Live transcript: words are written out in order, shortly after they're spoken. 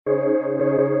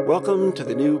Welcome to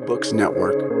the New Books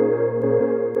Network.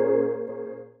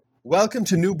 Welcome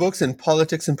to New Books in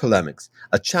Politics and Polemics,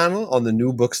 a channel on the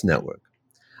New Books Network.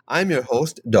 I'm your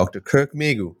host, Dr. Kirk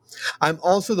Megu. I'm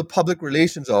also the Public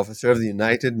Relations Officer of the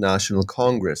United National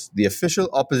Congress, the official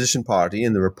opposition party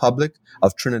in the Republic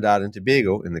of Trinidad and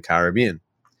Tobago in the Caribbean.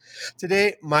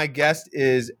 Today, my guest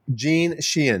is Jeanne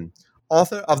Sheehan,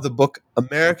 author of the book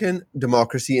American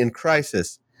Democracy in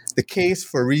Crisis, The Case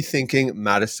for Rethinking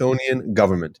Madisonian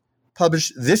Government,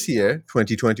 published this year,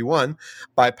 2021,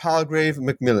 by Palgrave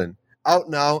Macmillian, out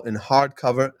now in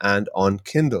hardcover and on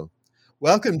Kindle.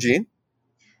 Welcome, Jeanne.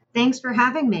 Thanks for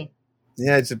having me.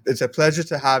 Yeah, it's a pleasure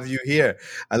to have you here.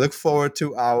 I look forward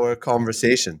to our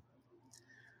conversation.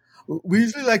 We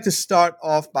usually like to start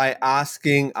off by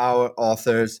asking our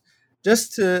authors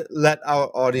just to let our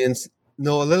audience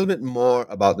know a little bit more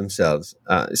about themselves.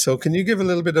 So can you give a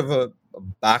little bit of a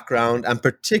background, and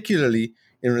particularly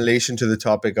in relation to the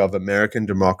topic of American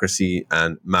democracy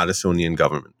and Madisonian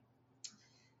government?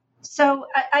 So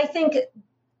I think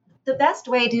the best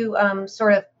way to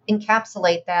sort of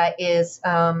encapsulate that is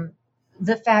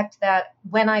the fact that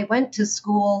when I went to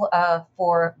school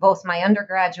for both my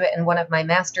undergraduate and one of my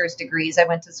master's degrees, I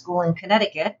went to school in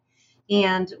Connecticut.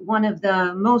 And one of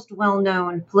the most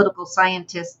well-known political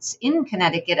scientists in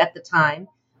Connecticut at the time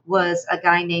was a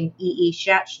guy named E.E.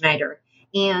 Schattschneider.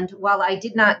 And while I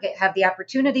did not have the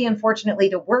opportunity, unfortunately,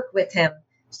 to work with him,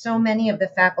 so many of the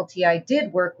faculty I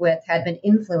did work with had been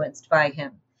influenced by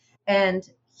him. And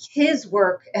his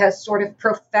work has sort of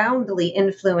profoundly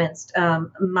influenced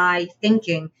my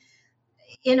thinking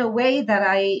in a way that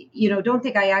I, don't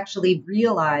think I actually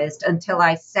realized until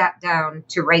I sat down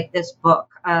to write this book.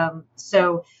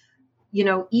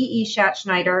 E.E.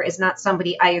 Schattschneider is not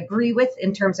somebody I agree with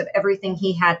in terms of everything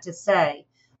he had to say,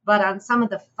 but on some of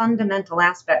the fundamental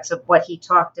aspects of what he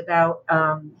talked about,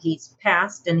 he's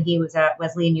passed and he was at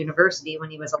Wesleyan University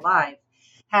when he was alive,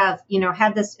 have,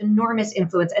 had this enormous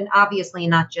influence, and obviously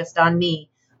not just on me,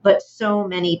 but so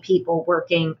many people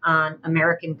working on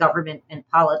American government and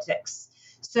politics.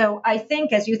 So I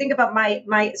think as you think about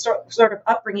my sort of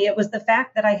upbringing, it was the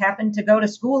fact that I happened to go to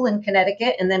school in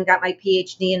Connecticut and then got my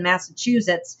PhD in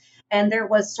Massachusetts. And there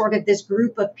was sort of this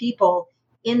group of people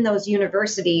in those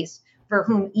universities for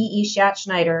whom E.E.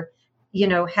 Schattschneider,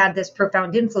 had this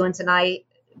profound influence. And I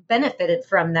benefited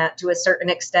from that to a certain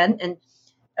extent. And,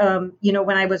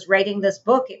 when I was writing this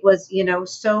book, it was,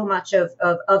 so much of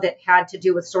it had to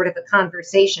do with sort of a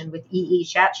conversation with E.E.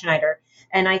 Schattschneider.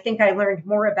 And I think I learned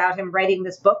more about him writing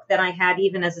this book than I had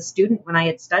even as a student when I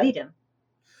had studied him.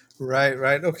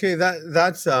 Right. Okay,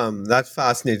 that's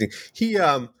fascinating. He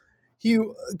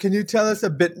can you tell us a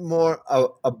bit more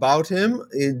about him?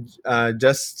 In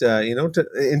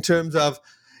terms of,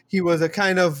 he was a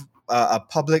kind of a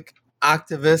public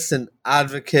activist and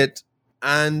advocate,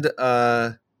 and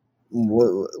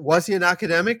was he an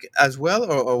academic as well,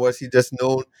 or was he just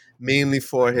known mainly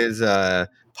for his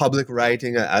public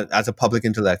writing as a public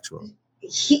intellectual?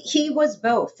 He was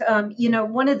both.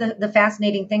 One of the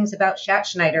fascinating things about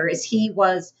Schattschneider is he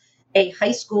was a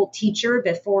high school teacher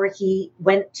before he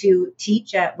went to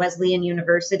teach at Wesleyan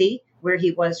University, where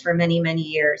he was for many, many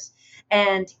years.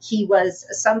 And he was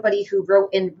somebody who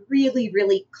wrote in really,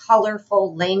 really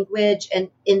colorful language and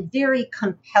in very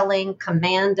compelling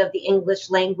command of the English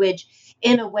language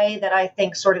in a way that I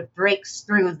think sort of breaks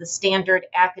through the standard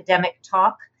academic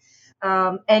talk.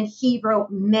 And he wrote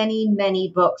many, many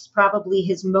books. Probably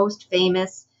his most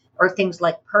famous are things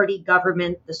like Party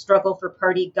Government, The Struggle for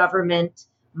Party Government,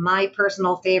 my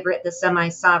personal favorite, The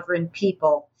Semi-Sovereign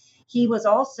People. He was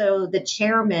also the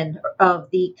chairman of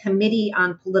the Committee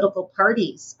on Political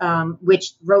Parties,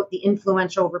 which wrote the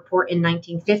influential report in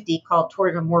 1950 called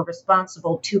Toward a More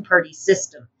Responsible Two-Party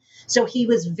System. So he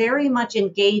was very much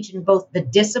engaged in both the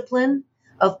discipline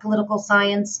of political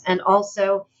science and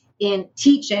also in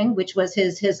teaching, which was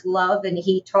his love, and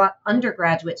he taught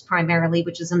undergraduates primarily,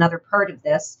 which is another part of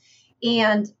this.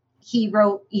 And he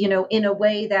wrote, in a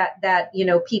way that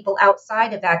people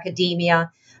outside of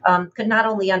academia could not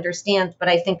only understand, but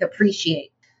I think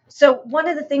appreciate. So one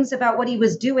of the things about what he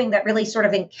was doing that really sort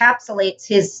of encapsulates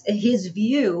his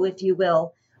view, if you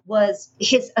will, was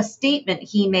a statement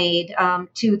he made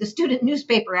to the student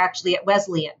newspaper, actually, at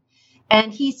Wesleyan.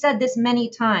 And he said this many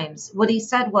times. What he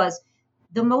said was,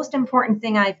 the most important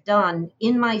thing I've done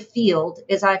in my field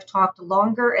is I've talked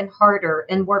longer and harder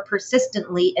and more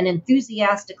persistently and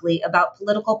enthusiastically about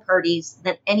political parties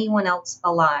than anyone else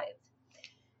alive.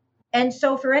 And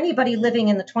so for anybody living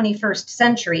in the 21st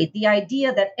century, the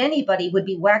idea that anybody would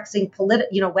be waxing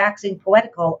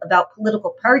poetical about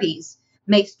political parties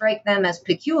may strike them as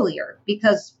peculiar,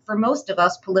 because for most of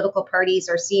us, political parties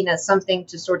are seen as something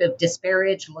to sort of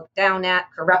disparage, look down at,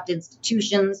 corrupt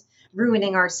institutions,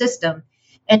 ruining our system.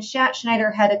 And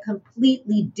Schattschneider had a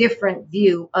completely different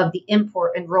view of the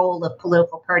import and role of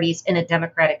political parties in a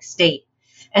democratic state.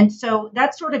 And so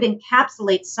that sort of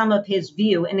encapsulates some of his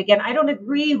view. And again, I don't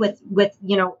agree with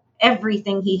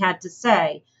everything he had to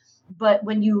say. But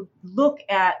when you look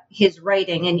at his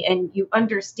writing and you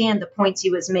understand the points he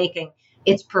was making,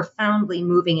 it's profoundly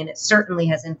moving, and it certainly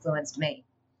has influenced me.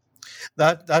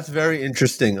 That's very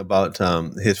interesting about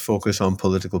his focus on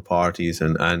political parties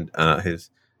and his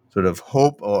sort of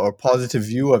hope or positive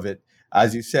view of it.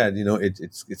 As you said,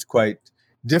 it's quite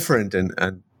different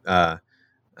and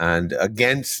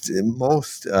against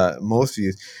most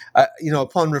views.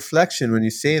 Upon reflection, when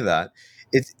you say that,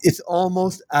 it's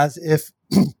almost as if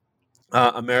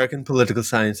American political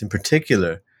science, in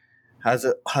particular, has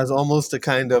almost a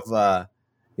kind of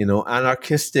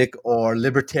anarchistic or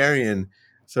libertarian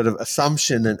sort of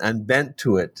assumption and bent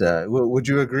to it. Would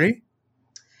you agree?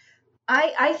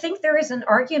 I think there is an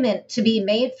argument to be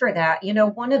made for that.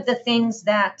 One of the things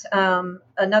that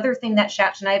another thing that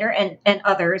Schattschneider and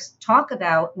others talk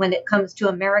about when it comes to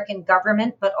American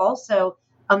government, but also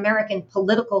American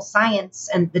political science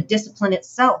and the discipline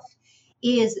itself,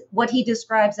 is what he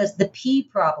describes as the P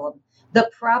problem, the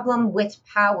problem with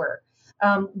power.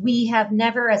 We have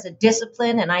never, as a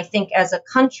discipline, and I think as a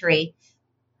country,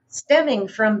 stemming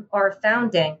from our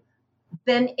founding,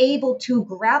 been able to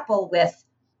grapple with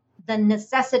the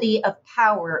necessity of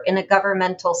power in a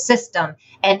governmental system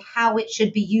and how it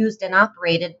should be used and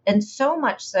operated. And so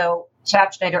much so,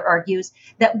 Schattschneider argues,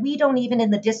 that we don't even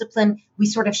in the discipline, we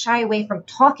sort of shy away from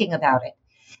talking about it.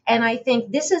 And I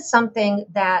think this is something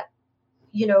that,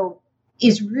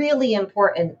 is really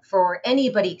important for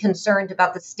anybody concerned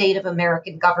about the state of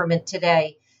American government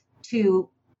today to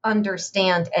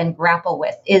understand and grapple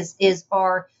with, is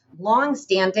our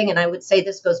longstanding, and I would say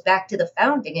this goes back to the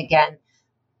founding again,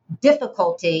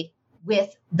 difficulty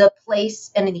with the place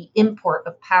and the import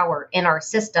of power in our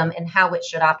system and how it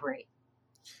should operate.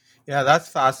 Yeah, that's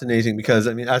fascinating because,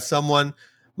 as someone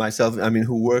myself,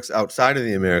 who works outside of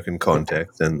the American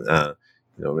context and,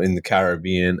 in the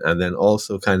Caribbean and then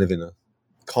also kind of in a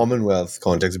Commonwealth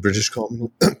context, British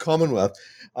Commonwealth,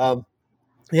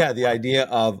 the idea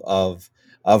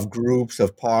of groups,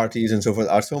 of parties and so forth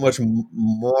are so much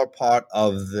more part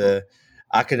of the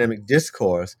academic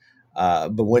discourse.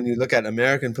 But when you look at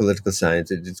American political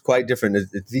science, it's quite different.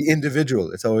 It's the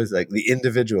individual. It's always like the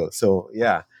individual. So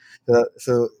yeah.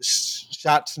 So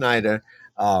Schattschneider,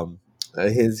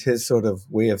 his sort of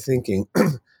way of thinking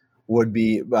would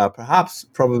be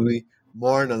probably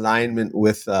more in alignment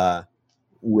with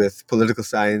political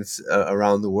science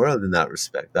around the world in that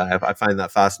respect. I find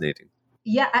that fascinating.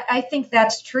 Yeah, I think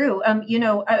that's true.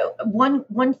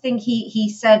 One thing he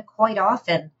said quite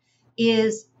often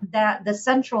is that the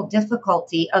central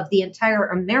difficulty of the entire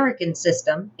American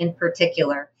system in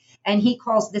particular, and he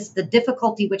calls this the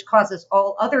difficulty which causes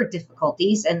all other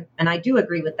difficulties, and I do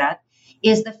agree with that,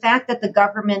 is the fact that the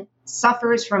government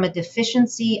suffers from a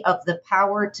deficiency of the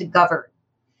power to govern.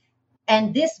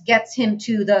 And this gets him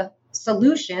to the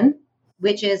solution,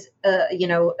 which is,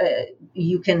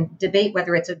 you can debate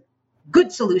whether it's a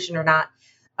good solution or not,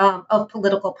 of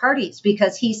political parties,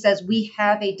 because he says we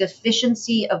have a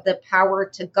deficiency of the power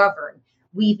to govern.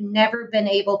 We've never been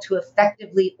able to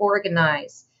effectively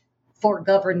organize for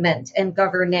government and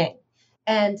governing.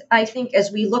 And I think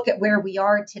as we look at where we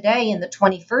are today in the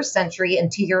 21st century,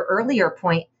 and to your earlier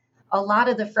point, a lot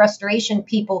of the frustration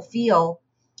people feel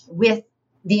with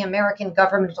the American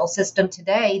governmental system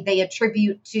today, they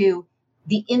attribute to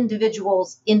the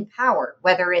individuals in power,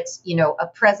 whether it's, a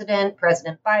President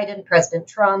Biden, President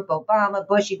Trump, Obama,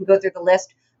 Bush, you can go through the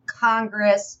list,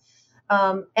 Congress.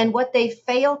 And what they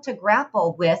fail to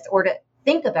grapple with or to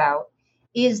think about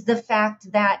is the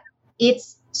fact that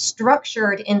it's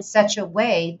structured in such a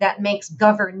way that makes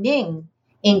governing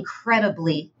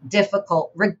incredibly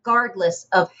difficult, regardless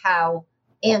of how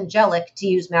angelic, to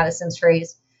use Madison's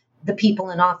phrase, the people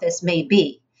in office may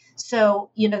be. So,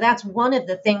 that's one of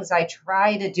the things I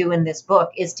try to do in this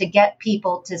book, is to get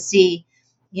people to see,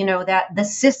 that the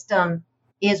system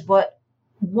is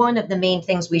one of the main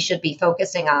things we should be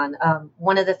focusing on.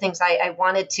 One of the things I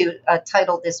wanted to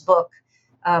title this book,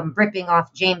 ripping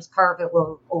off James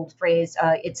Carville's old phrase,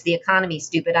 it's the economy,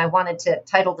 stupid. I wanted to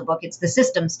title the book, It's the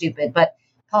System, Stupid, but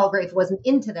Palgrave wasn't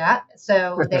into that.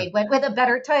 So they went with a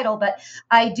better title. But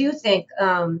I do think,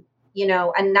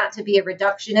 and not to be a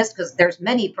reductionist, because there's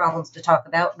many problems to talk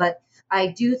about, but I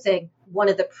do think one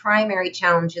of the primary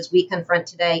challenges we confront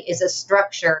today is a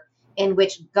structure in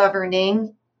which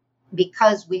governing,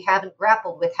 because we haven't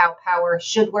grappled with how power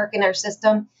should work in our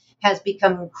system, has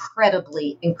become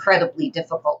incredibly, incredibly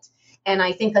difficult. And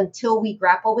I think until we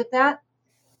grapple with that,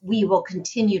 we will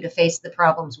continue to face the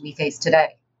problems we face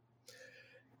today.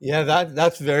 Yeah,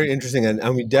 that's very interesting,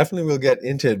 and we definitely will get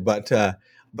into it. But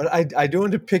I do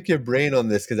want to pick your brain on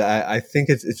this because I think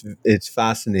it's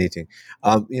fascinating.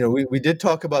 We did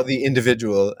talk about the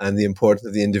individual and the importance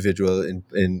of the individual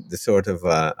in the sort of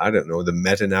I don't know, the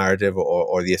meta narrative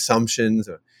or the assumptions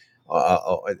or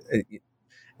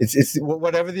it's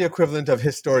whatever the equivalent of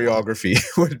historiography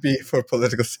would be for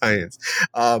political science.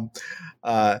 Um,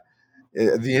 uh,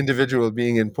 the individual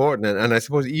being important, and I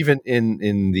suppose even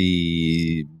in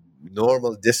the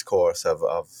normal discourse of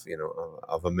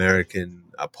American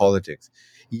politics.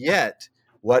 Yet,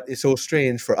 what is so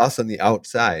strange for us on the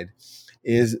outside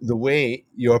is the way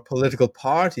your political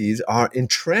parties are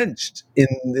entrenched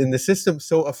in the system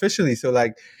so officially. So,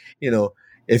 like, you know,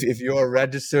 if you're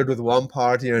registered with one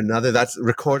party or another, that's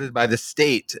recorded by the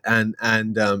state, and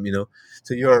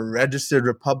so you're a registered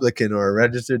Republican or a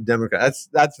registered Democrat.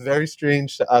 That's very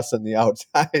strange to us on the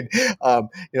outside.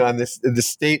 And the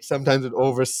state sometimes would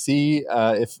oversee,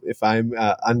 if I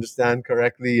understand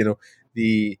correctly,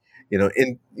 the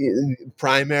in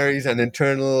primaries and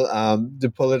internal the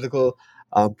political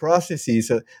processes.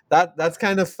 So that's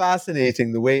kind of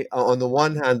fascinating. The way, on the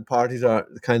one hand, parties are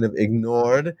kind of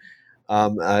ignored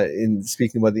in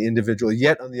speaking about the individual.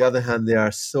 Yet, on the other hand, they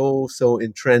are so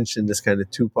entrenched in this kind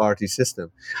of two-party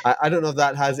system. I don't know if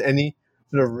that has any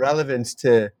sort of relevance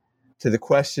to the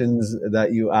questions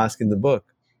that you ask in the book.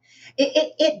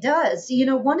 It does.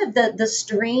 One of the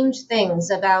strange things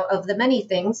of the many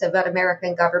things about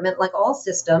American government, like all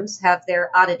systems have their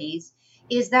oddities,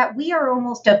 is that we are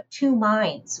almost of two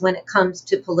minds when it comes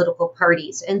to political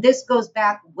parties. And this goes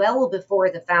back well before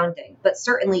the founding, but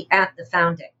certainly at the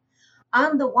founding.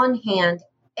 On the one hand,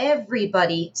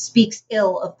 everybody speaks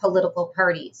ill of political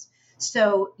parties.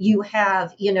 So you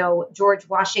have, George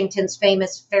Washington's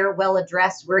famous farewell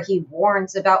address where he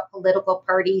warns about political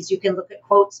parties. You can look at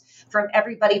quotes from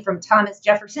everybody from Thomas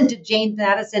Jefferson to James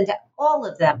Madison to all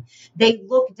of them. They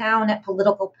look down at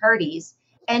political parties.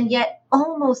 And yet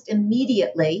almost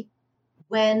immediately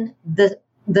when the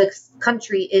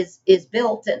country is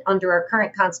built and under our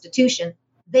current constitution,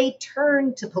 they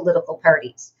turn to political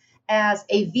parties as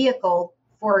a vehicle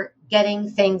for getting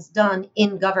things done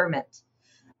in government.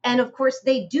 And of course,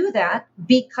 they do that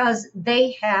because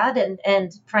they had,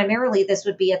 and primarily this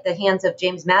would be at the hands of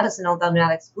James Madison, although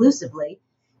not exclusively,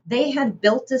 they had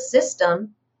built a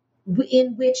system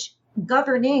in which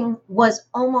governing was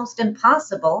almost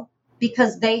impossible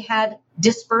because they had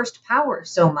dispersed power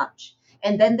so much.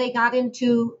 And then they got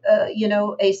into,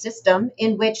 a system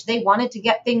in which they wanted to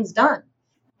get things done.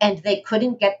 And they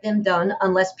couldn't get them done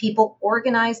unless people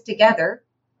organized together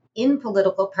in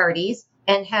political parties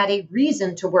and had a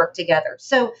reason to work together.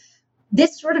 So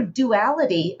this sort of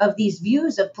duality of these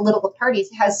views of political parties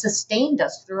has sustained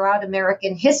us throughout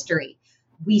American history.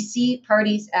 We see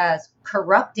parties as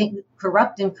corrupt and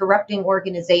corrupting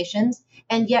organizations,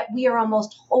 and yet we are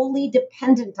almost wholly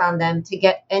dependent on them to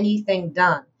get anything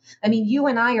done. I mean, you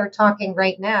and I are talking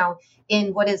right now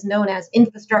in what is known as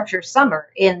infrastructure summer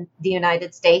in the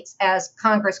United States as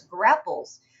Congress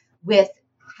grapples with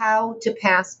how to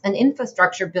pass an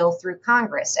infrastructure bill through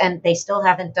Congress. And they still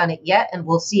haven't done it yet, and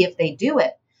we'll see if they do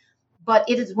it. But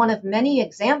it is one of many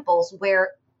examples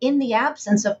where, in the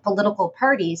absence of political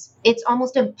parties, it's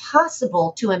almost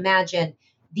impossible to imagine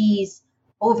these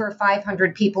over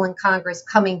 500 people in Congress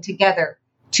coming together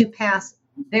to pass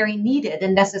very needed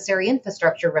and necessary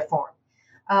infrastructure reform.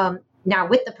 Now,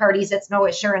 with the parties, it's no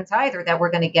assurance either that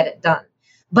we're going to get it done.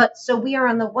 But so we are,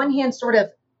 on the one hand, sort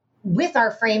of with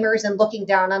our framers and looking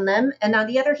down on them, and on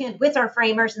the other hand, with our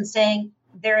framers and saying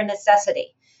they're a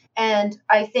necessity. And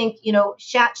I think,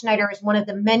 Schattschneider is one of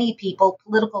the many people,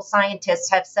 political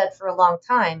scientists have said for a long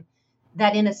time,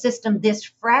 that in a system this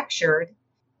fractured,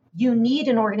 you need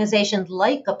an organization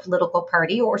like a political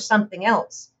party or something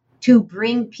else to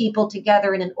bring people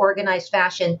together in an organized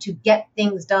fashion to get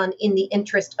things done in the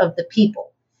interest of the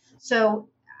people. So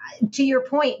to your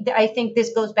point, I think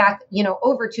this goes back,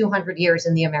 over 200 years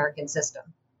in the American system.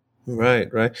 Right.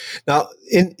 Now,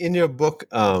 in your book,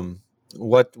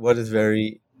 what is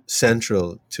very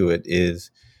central to it is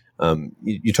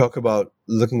you talk about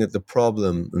looking at the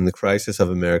problem and the crisis of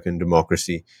American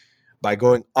democracy by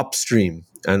going upstream.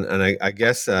 And I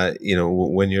guess,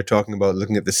 when you're talking about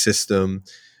looking at the system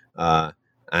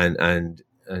and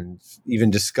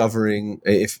even discovering,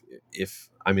 if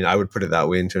I mean, I would put it that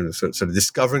way in terms of sort of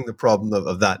discovering the problem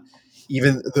of that,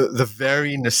 even the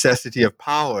very necessity of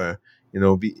power,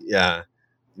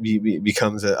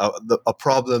 becomes a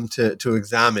problem to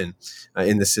examine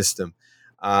in the system.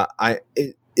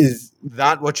 Is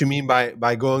that what you mean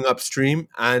by going upstream?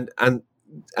 And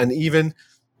even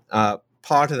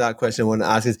part of that question I want to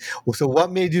ask is, so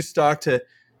what made you start to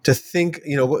think?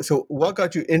 So what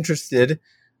got you interested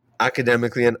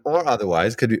academically and or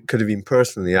otherwise? Could have been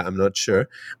personally. I'm not sure,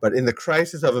 but in the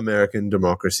crisis of American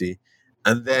democracy,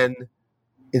 and then,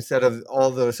 instead of all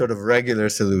the sort of regular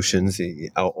solutions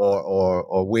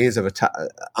or ways of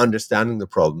understanding the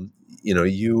problem,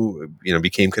 you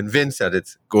became convinced that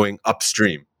it's going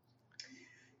upstream.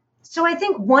 So I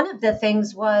think one of the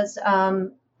things was,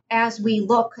 as we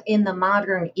look in the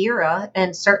modern era,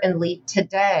 and certainly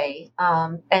today,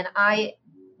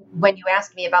 when you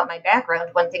asked me about my background,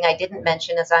 one thing I didn't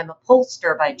mention is I'm a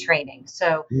pollster by training.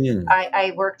 So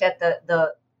I worked at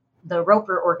the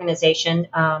Roper organization,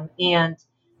 and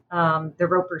the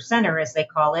Roper Center, as they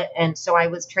call it. And so I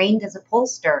was trained as a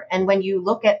pollster. And when you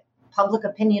look at public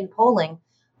opinion polling,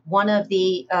 one of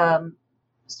the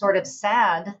sort of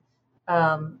sad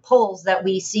polls that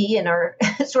we see and are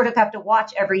sort of have to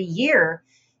watch every year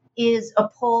is a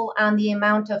poll on the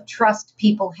amount of trust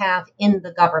people have in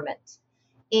the government.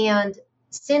 And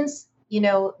since, the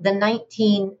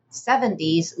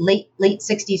 1970s, late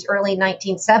 60s, early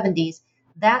 1970s,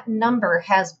 that number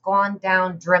has gone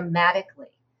down dramatically.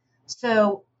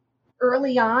 So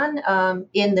early on,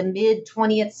 in the mid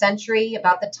 20th century,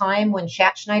 about the time when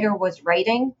Schattschneider was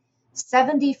writing,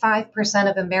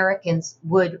 75% of Americans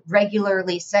would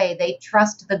regularly say they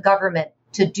trust the government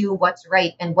to do what's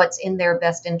right and what's in their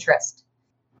best interest.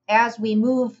 As we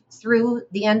move through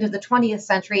the end of the 20th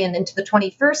century and into the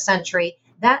 21st century,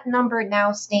 that number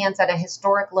now stands at a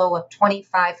historic low of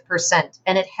 25%,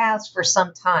 and it has for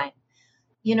some time.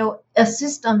 A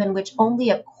system in which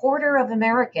only a quarter of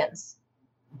Americans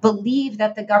believe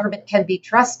that the government can be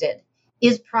trusted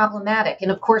is problematic.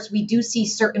 And of course, we do see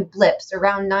certain blips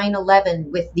around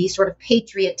 9/11 with the sort of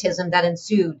patriotism that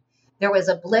ensued. There was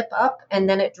a blip up and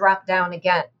then it dropped down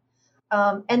again.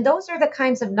 And those are the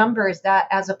kinds of numbers that,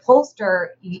 as a pollster,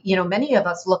 many of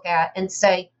us look at and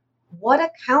say, what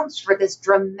accounts for this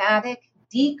dramatic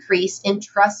decrease in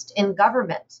trust in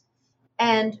government?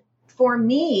 And for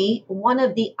me, one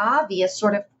of the obvious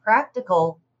sort of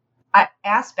practical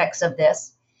aspects of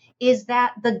this is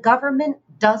that the government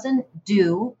doesn't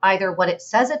do either what it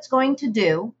says it's going to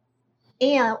do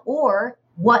or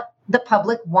what the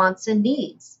public wants and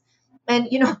needs. And,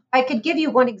 I could give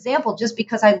you one example just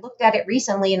because I looked at it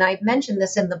recently, and I've mentioned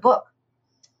this in the book.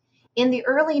 In the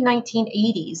early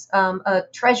 1980s, a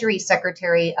Treasury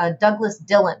Secretary, Douglas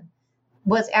Dillon,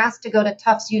 was asked to go to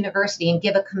Tufts University and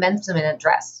give a commencement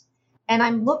address. And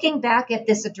I'm looking back at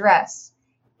this address,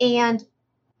 and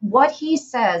what he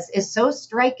says is so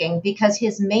striking because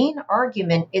his main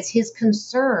argument is his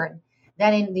concern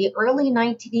that in the early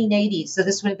 1980s, so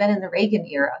this would have been in the Reagan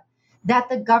era, that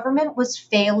the government was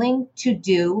failing to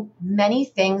do many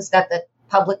things that the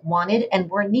public wanted and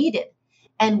were needed.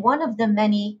 And one of the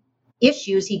many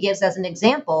issues he gives as an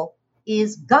example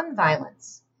is gun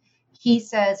violence. He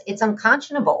says it's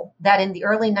unconscionable that in the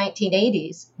early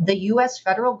 1980s, the U.S.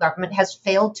 federal government has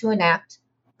failed to enact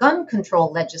gun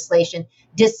control legislation,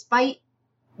 despite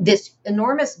this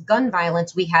enormous gun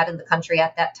violence we had in the country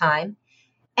at that time,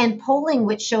 and polling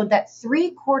which showed that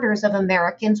 3/4 of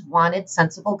Americans wanted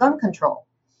sensible gun control.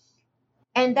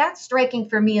 And that's striking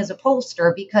for me as a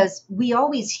pollster because we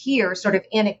always hear sort of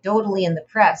anecdotally in the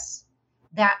press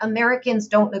that Americans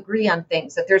don't agree on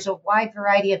things, that there's a wide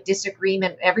variety of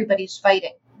disagreement, everybody's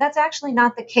fighting. That's actually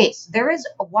not the case. There is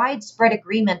a widespread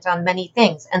agreement on many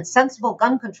things, and sensible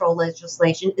gun control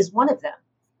legislation is one of them.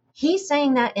 He's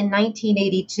saying that in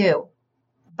 1982.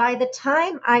 By the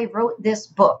time I wrote this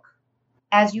book,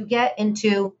 as you get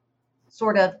into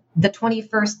sort of the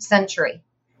 21st century,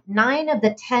 9 of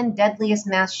the 10 deadliest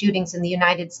mass shootings in the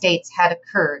United States had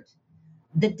occurred.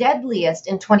 The deadliest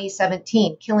in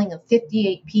 2017, killing of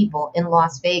 58 people in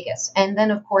Las Vegas. And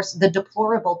then, of course, the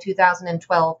deplorable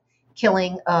 2012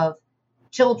 killing of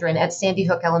children at Sandy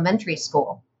Hook Elementary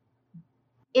School.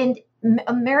 And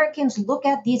Americans look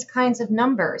at these kinds of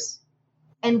numbers,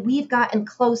 and we've gotten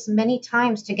close many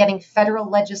times to getting federal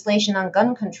legislation on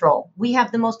gun control. We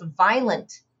have the most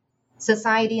violent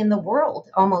society in the world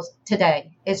almost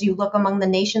today, as you look among the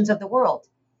nations of the world.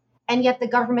 And yet the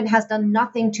government has done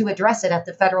nothing to address it at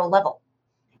the federal level.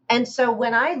 And so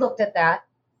when I looked at that,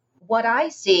 what I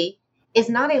see is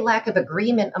not a lack of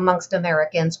agreement amongst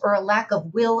Americans or a lack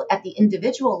of will at the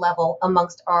individual level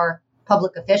amongst our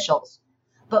public officials,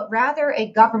 but rather a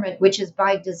government which is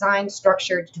by design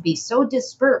structured to be so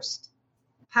dispersed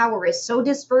power is so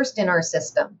dispersed in our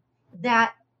system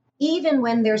that even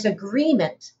when there's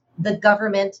agreement, the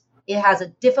government, it has a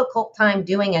difficult time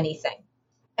doing anything.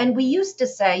 And we used to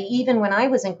say, even when I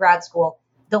was in grad school,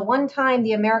 the one time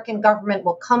the American government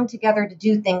will come together to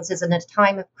do things is in a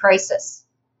time of crisis.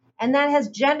 And that has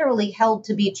generally held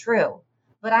to be true.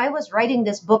 But I was writing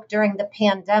this book during the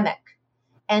pandemic,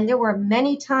 and there were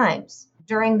many times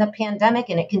during the pandemic,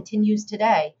 and it continues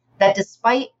today, that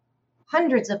despite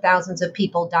hundreds of thousands of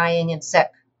people dying and sick,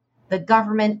 the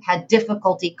government had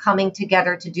difficulty coming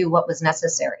together to do what was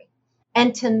necessary.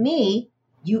 And to me,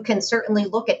 you can certainly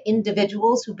look at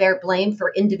individuals who bear blame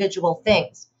for individual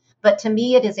things. But to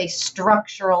me, it is a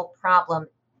structural problem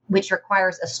which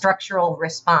requires a structural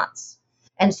response.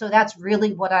 And so that's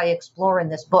really what I explore in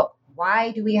this book.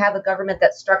 Why do we have a government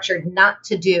that's structured not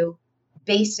to do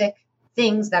basic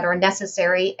things that are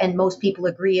necessary and most people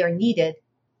agree are needed?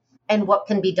 And what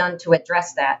can be done to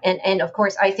address that? And of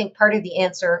course, I think part of the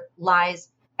answer lies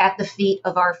at the feet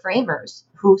of our framers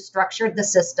who structured the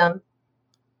system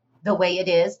the way it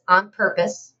is on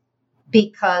purpose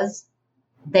because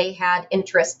they had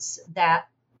interests that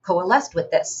coalesced with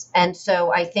this. And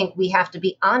so I think we have to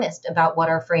be honest about what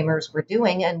our framers were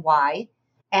doing and why.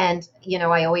 And,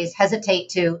 I always hesitate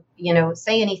to,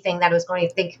 say anything that was going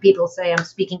to think people say I'm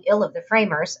speaking ill of the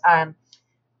framers,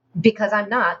 because I'm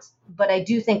not. But I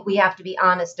do think we have to be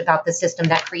honest about the system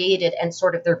that created and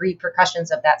sort of the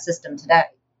repercussions of that system today.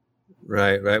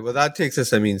 Right. Well, that takes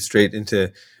us, straight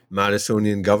into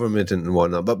Madisonian government and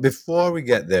whatnot. But before we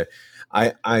get there,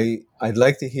 I'd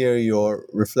like to hear your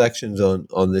reflections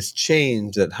on this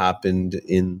change that happened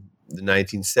in the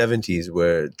 1970s,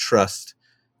 where trust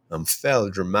fell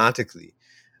dramatically.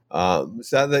 Because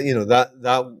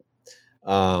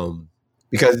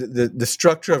the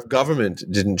structure of government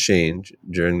didn't change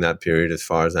during that period, as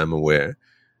far as I'm aware.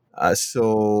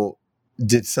 So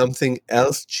did something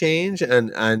else change? Now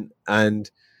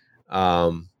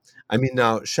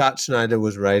Schattschneider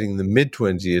was writing the mid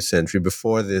 20th century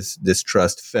before this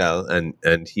trust fell,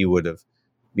 and he would have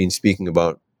been speaking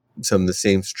about some of the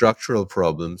same structural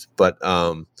problems, but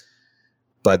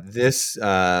this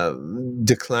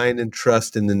decline in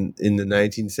trust in the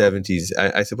 1970s,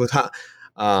 I suppose, how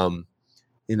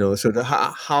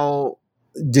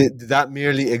did that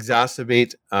merely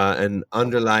exacerbate an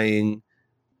underlying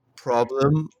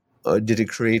problem? Did it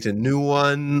create a new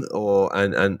one,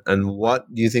 and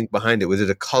what do you think behind it? Was it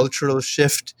a cultural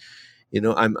shift?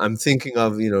 I'm thinking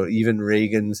of even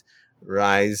Reagan's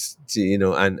rise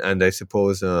to and I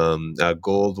suppose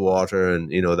Goldwater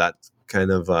and that kind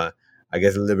of I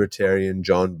guess libertarian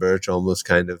John Birch almost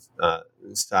kind of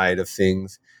side of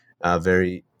things,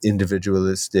 very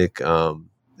individualistic.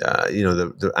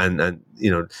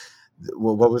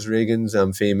 What was Reagan's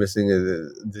famous thing?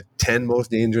 The 10 most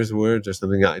dangerous words or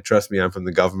something. Trust me, I'm from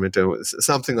the government, or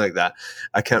something like that.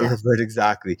 I can't remember it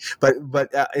exactly. But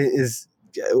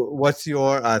what's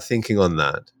your thinking on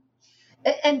that?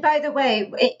 And by the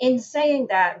way, in saying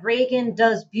that, Reagan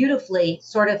does beautifully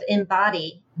sort of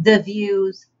embody the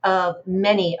views of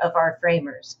many of our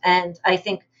framers. And I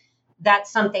think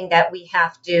that's something that we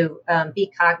have to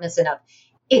be cognizant of.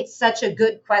 It's such a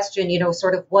good question,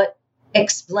 sort of what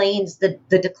explains the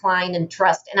decline in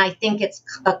trust. And I think it's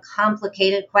a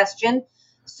complicated question.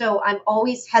 So I'm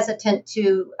always hesitant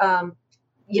to,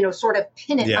 sort of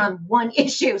pin it on one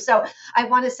issue. So I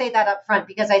want to say that up front,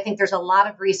 because I think there's a lot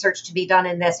of research to be done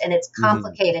in this and it's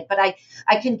complicated, but I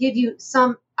can give you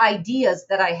some ideas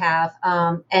that I have.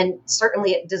 And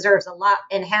certainly it deserves a lot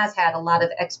and has had a lot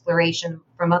of exploration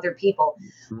from other people.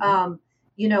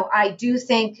 I do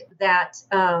think that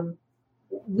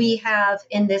we have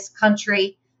in this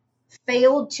country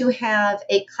failed to have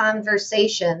a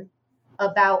conversation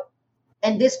about,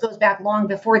 and this goes back long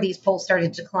before these polls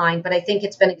started to decline, but I think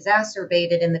it's been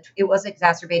exacerbated in the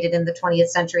 20th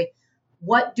century.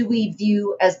 What do we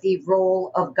view as the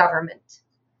role of government?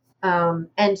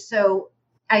 And so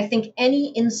I think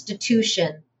any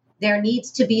institution, there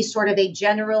needs to be sort of a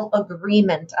general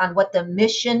agreement on what the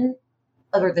mission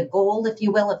or the goal, if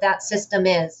you will, of that system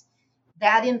is.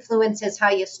 That influences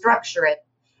how you structure it.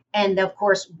 And of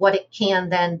course, what it can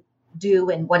then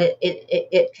do and what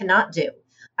it cannot do.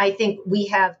 I think we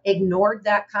have ignored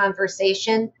that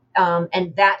conversation,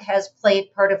 and that has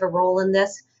played part of a role in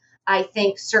this. I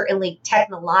think certainly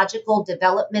technological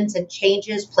developments and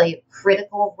changes play a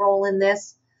critical role in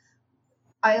this.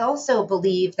 I also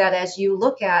believe that as you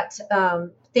look at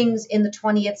things in the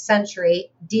 20th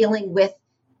century dealing with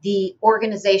the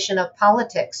organization of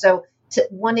politics. So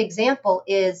one example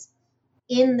is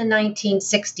in the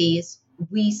 1960s,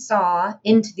 we saw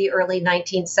into the early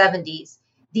 1970s,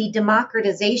 the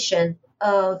democratization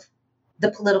of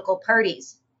the political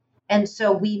parties. And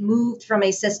so we moved from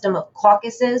a system of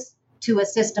caucuses to a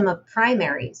system of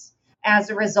primaries as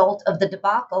a result of the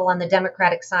debacle on the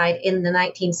Democratic side in the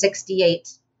 1968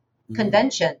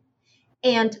 convention.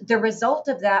 And the result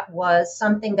of that was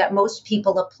something that most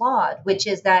people applaud, which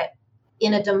is that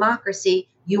in a democracy,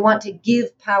 you want to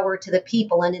give power to the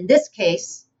people. And in this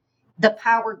case, the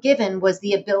power given was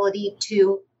the ability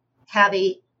to have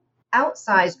a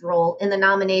outsized role in the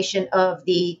nomination of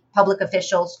the public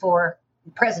officials for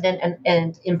president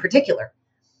and in particular.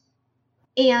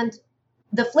 And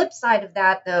the flip side of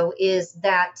that, though, is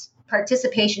that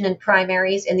participation in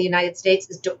primaries in the United States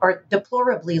are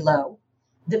deplorably low.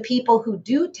 The people who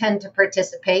do tend to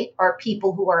participate are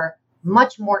people who are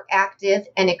much more active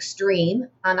and extreme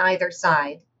on either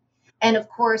side. And of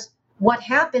course, what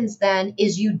happens then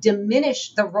is you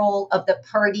diminish the role of the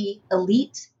party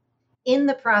elite in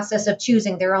the process of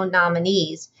choosing their own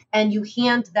nominees, and you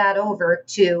hand that over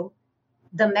to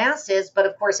the masses. But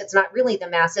of course, it's not really the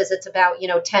masses. It's about,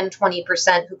 10,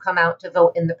 20% who come out to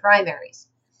vote in the primaries.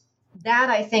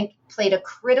 That, I think, played a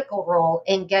critical role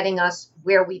in getting us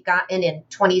where we've gotten in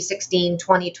 2016,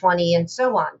 2020, and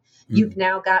so on. You've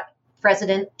now got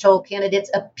presidential candidates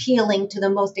appealing to the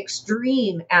most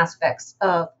extreme aspects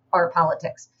of our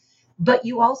politics. But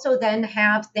you also then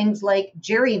have things like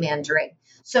gerrymandering.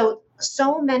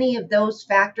 So many of those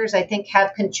factors, I think,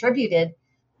 have contributed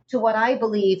to what I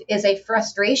believe is a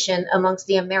frustration amongst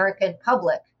the American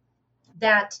public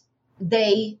that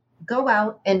they go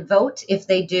out and vote, if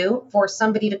they do, for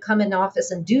somebody to come in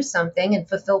office and do something and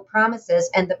fulfill promises,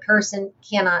 and the person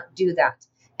cannot do that.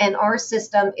 And our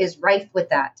system is rife with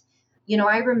that.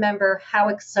 I remember how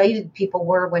excited people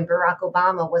were when Barack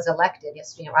Obama was elected.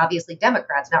 Yes, obviously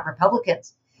Democrats, not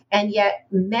Republicans. And yet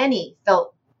many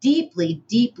felt deeply,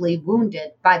 deeply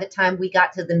wounded by the time we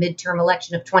got to the midterm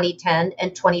election of 2010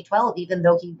 and 2012, even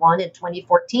though he won in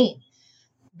 2014,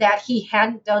 that he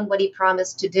hadn't done what he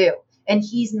promised to do. And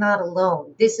he's not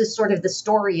alone. This is sort of the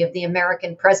story of the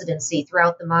American presidency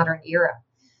throughout the modern era.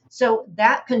 So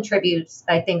that contributes,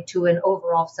 I think, to an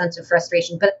overall sense of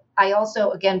frustration. But I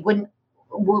also, again,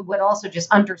 would also just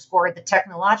underscore the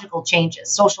technological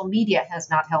changes. Social media has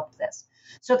not helped this.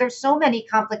 So there's so many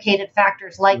complicated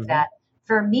factors like that.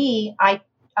 For me,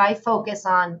 I focus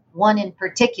on one in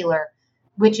particular,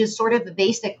 which is sort of the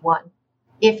basic one.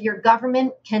 If your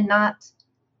government cannot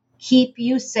keep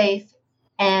you safe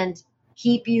and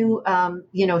keep you,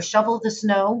 shovel the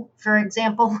snow, for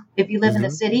example, if you live in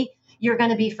a city, you're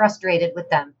going to be frustrated with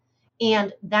them.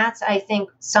 And that's, I think,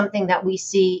 something that we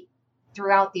see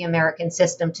throughout the American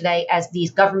system today, as these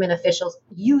government officials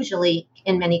usually,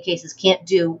 in many cases, can't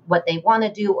do what they want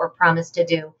to do or promise to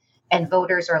do. And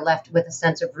voters are left with a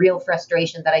sense of real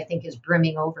frustration that I think is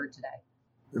brimming over today.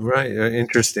 Right.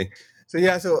 Interesting.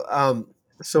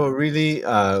 So really,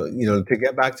 to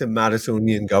get back to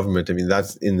Madisonian government, I mean,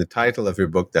 that's in the title of your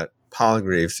book that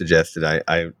Palgrave suggested.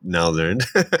 I now learned,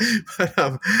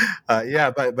 but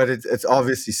it's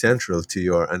obviously central to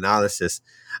your analysis,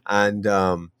 and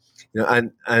and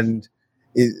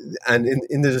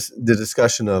in the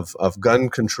discussion of gun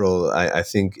control, I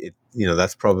think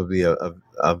that's probably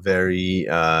a very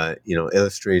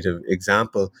illustrative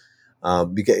example.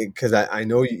 Because I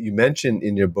know you mentioned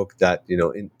in your book that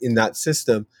in that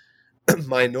system,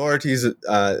 minorities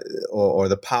or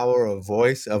the power of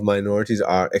voice of minorities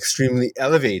are extremely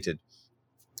elevated,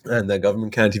 and the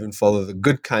government can't even follow the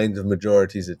good kinds of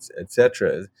majorities,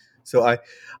 etc. So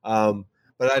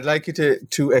but I'd like you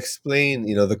to explain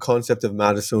the concept of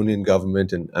Madisonian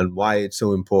government and why it's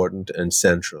so important and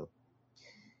central.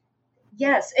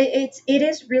 Yes, it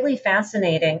is really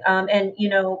fascinating. And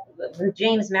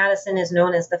James Madison is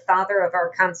known as the father of our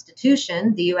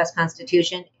Constitution, the U.S.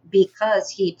 Constitution, because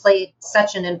he played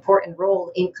such an important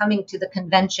role in coming to the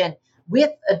convention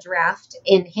with a draft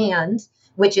in hand,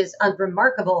 which is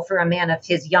unremarkable for a man of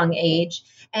his young age.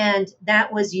 And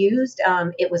that was used.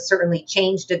 It was certainly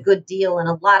changed a good deal, and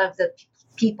a lot of the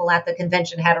people at the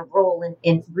convention had a role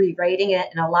in rewriting it,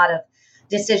 and a lot of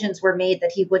decisions were made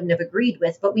that he wouldn't have agreed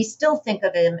with, but we still think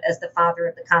of him as the father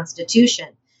of the Constitution.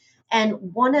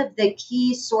 And one of the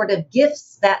key sort of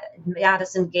gifts that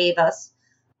Madison gave us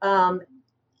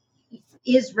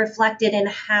is reflected in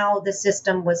how the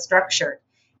system was structured.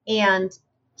 And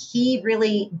he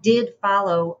really did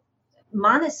follow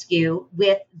Montesquieu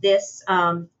with this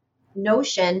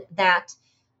notion that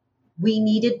we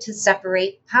needed to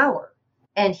separate power.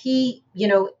 And he,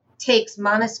 takes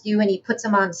Montesquieu and he puts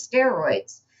him on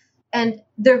steroids. And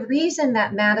the reason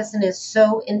that Madison is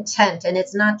so intent, and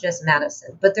it's not just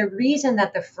Madison, but the reason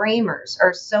that the framers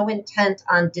are so intent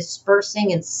on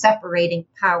dispersing and separating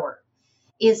power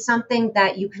is something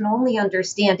that you can only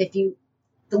understand if you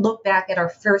look back at our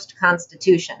first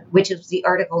Constitution, which is the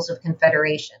Articles of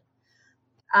Confederation.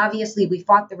 Obviously, we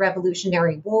fought the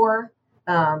Revolutionary War,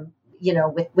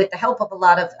 with the help of a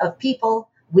lot of people.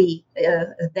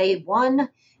 They won.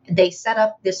 They set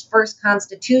up this first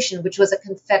Constitution, which was a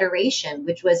confederation,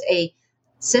 which was a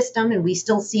system, and we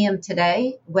still see them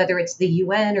today, whether it's the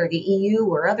UN or the EU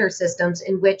or other systems,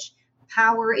 in which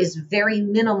power is very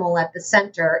minimal at the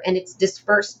center and it's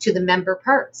dispersed to the member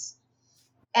parts.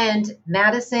 And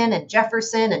Madison and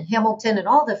Jefferson and Hamilton and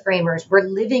all the framers were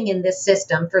living in this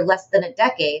system for less than a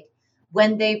decade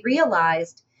when they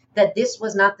realized that this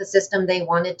was not the system they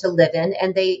wanted to live in,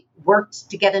 and they worked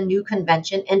to get a new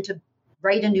convention and to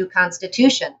write a new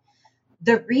constitution.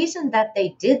 The reason that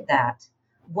they did that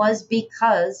was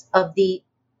because of the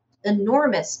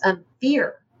enormous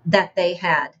fear that they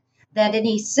had that in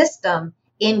a system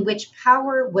in which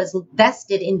power was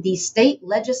vested in these state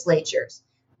legislatures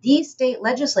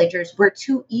were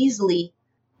too easily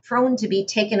prone to be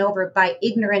taken over by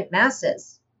ignorant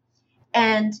masses.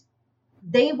 And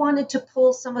they wanted to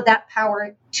pull some of that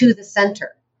power to the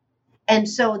center. And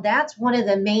so that's one of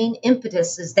the main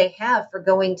impetuses they have for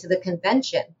going to the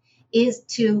convention, is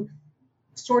to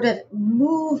sort of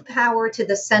move power to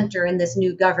the center in this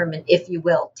new government, if you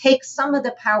will, take some of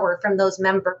the power from those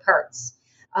member parts.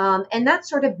 And that's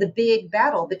sort of the big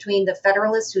battle between the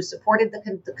Federalists who supported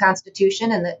the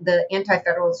Constitution and the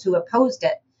Anti-Federalists who opposed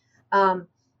it.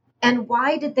 And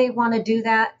why did they want to do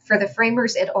that? For the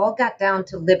framers, it all got down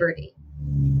to liberty.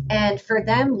 And for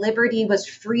them, liberty was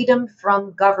freedom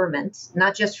from government,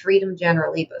 not just freedom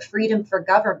generally, but freedom from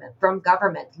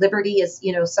government. Liberty is,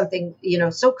 something,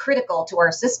 so critical to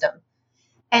our system.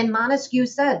 And Montesquieu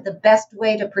said the best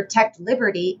way to protect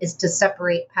liberty is to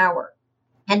separate power.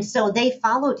 And so they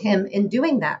followed him in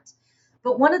doing that.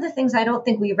 But one of the things I don't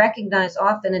think we recognize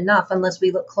often enough, unless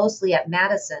we look closely at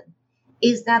Madison,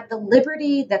 is that the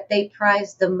liberty that they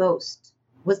prized the most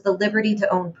was the liberty to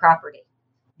own property.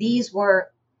 These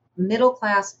were middle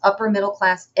class, upper middle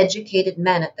class, educated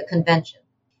men at the convention.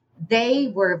 They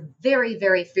were very,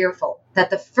 very fearful that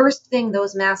the first thing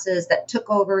those masses that took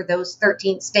over those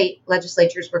 13 state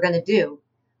legislatures were going to do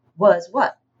was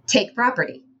what? Take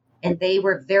property. And they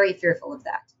were very fearful of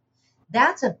that.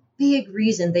 That's a big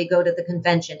reason they go to the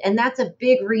convention. And that's a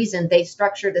big reason they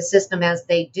structure the system as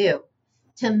they do,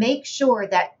 to make sure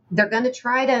that they're going to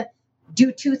try to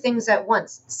do two things at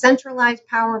once: centralize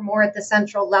power more at the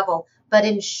central level, but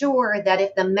ensure that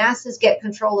if the masses get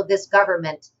control of this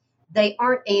government, they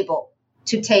aren't able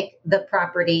to take the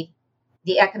property,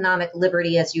 the economic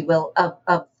liberty, as you will, of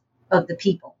the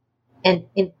people. And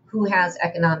who has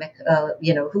economic,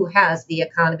 who has the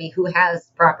economy, who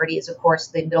has property is, of course,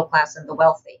 the middle class and the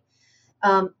wealthy.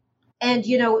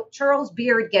 Charles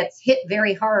Beard gets hit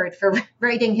very hard for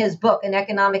writing his book, An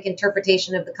Economic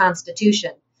Interpretation of the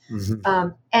Constitution.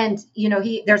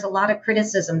 Mm-hmm. There's a lot of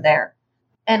criticism there.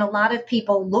 And a lot of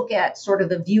people look at sort of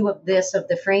the view of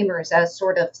the framers as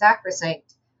sort of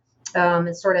sacrosanct,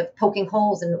 and sort of poking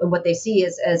holes in what they see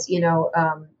as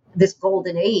this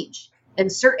golden age.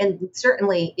 And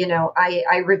certainly,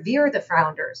 I revere the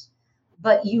founders,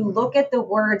 but you look at the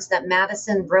words that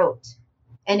Madison wrote,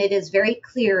 and it is very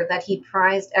clear that he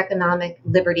prized economic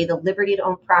liberty, the liberty to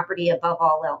own property above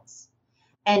all else.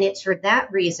 And it's for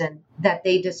that reason that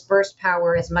they disperse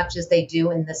power as much as they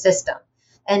do in the system.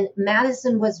 And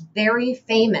Madison was very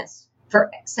famous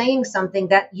for saying something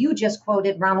that you just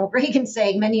quoted Ronald Reagan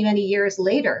saying many, many years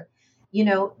later.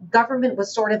 Government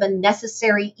was sort of a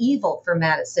necessary evil for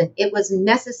Madison. It was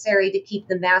necessary to keep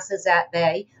the masses at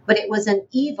bay, but it was an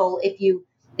evil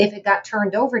if it got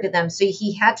turned over to them. So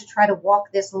he had to try to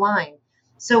walk this line.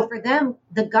 So for them,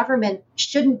 the government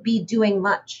shouldn't be doing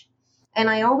much. And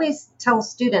I always tell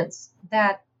students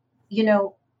that,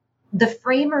 the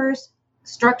framers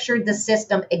structured the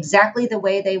system exactly the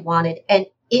way they wanted, and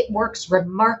it works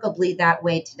remarkably that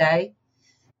way today.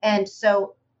 And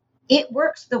so it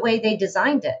works the way they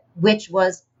designed it, which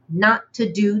was not to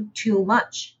do too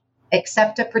much,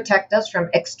 except to protect us from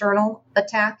external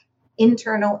attack,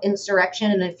 internal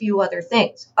insurrection, and a few other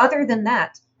things. Other than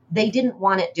that, they didn't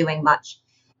want it doing much.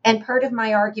 And part of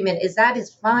my argument is that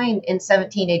is fine in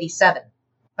 1787.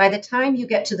 By the time you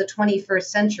get to the 21st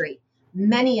century,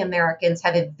 many Americans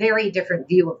have a very different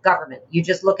view of government. You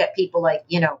just look at people like,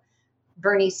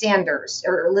 Bernie Sanders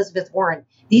or Elizabeth Warren.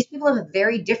 These people have a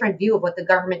very different view of what the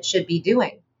government should be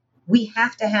doing. We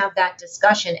have to have that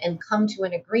discussion and come to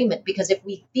an agreement, because if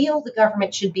we feel the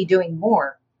government should be doing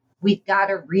more, we've got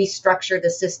to restructure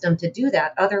the system to do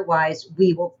that. Otherwise,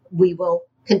 we will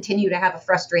continue to have a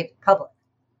frustrated public.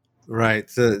 Right.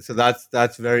 So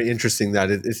that's very interesting.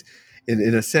 That it is,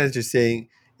 in a sense, you're saying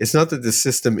it's not that the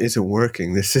system isn't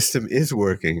working. The system is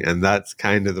working, and that's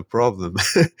kind of the problem.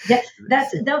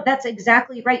 That's no, that's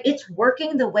exactly right. It's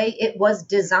working the way it was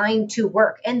designed to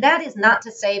work. And that is not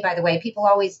to say, by the way, people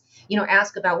always,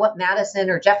 ask about what Madison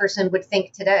or Jefferson would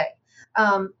think today.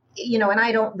 And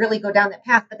I don't really go down that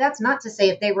path, but that's not to say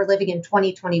if they were living in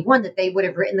 2021 that they would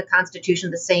have written the Constitution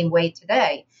the same way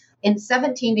today. In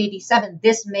 1787,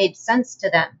 this made sense to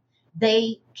them.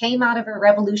 They came out of a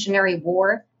Revolutionary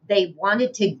War. They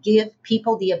wanted to give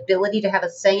people the ability to have a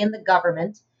say in the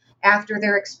government. After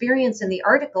their experience in the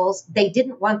Articles, they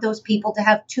didn't want those people to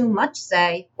have too much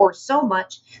say or so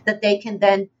much that they can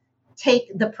then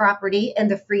take the property and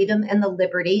the freedom and the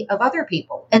liberty of other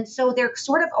people. And so they're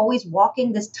sort of always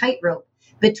walking this tightrope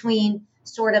between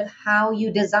sort of how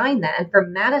you design that. And for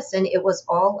Madison, it was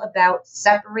all about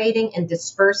separating and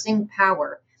dispersing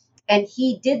power. And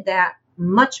he did that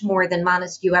much more than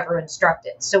Montesquieu ever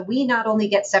instructed. So we not only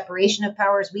get separation of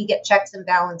powers, we get checks and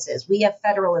balances, we have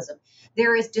federalism.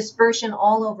 There is dispersion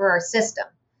all over our system.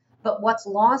 But what's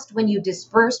lost when you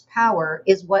disperse power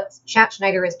is what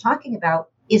Schachtschneider is talking about,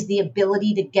 is the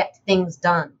ability to get things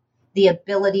done, the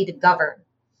ability to govern.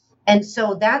 And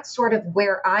so that's sort of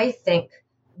where I think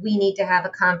we need to have a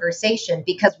conversation,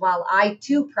 because while I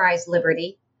too prize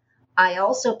liberty, I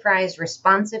also prize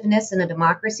responsiveness in a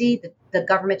democracy. The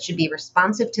government should be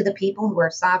responsive to the people who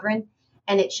are sovereign,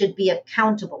 and it should be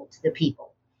accountable to the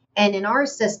people. And in our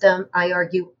system, I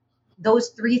argue, those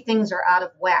three things are out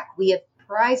of whack. We have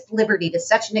prized liberty to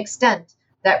such an extent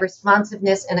that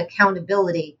responsiveness and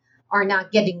accountability are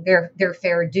not getting their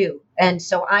fair due. And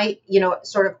so I,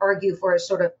 sort of argue for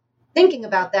sort of thinking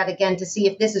about that again to see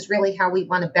if this is really how we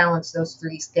want to balance those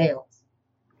three scales.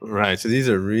 Right. So these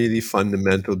are really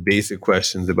fundamental, basic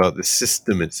questions about the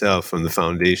system itself from the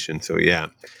foundation. So yeah,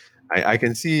 I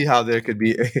can see how there could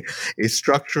be a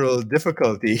structural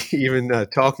difficulty even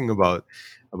talking about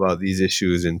these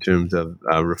issues in terms of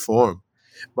reform.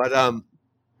 But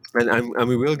and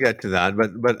we will get to that.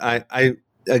 But I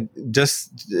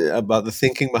just about the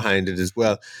thinking behind it as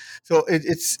well. So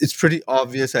it's pretty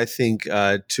obvious, I think,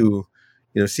 to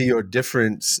see your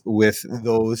difference with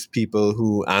those people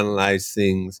who analyze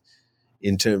things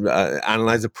in terms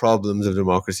analyze the problems of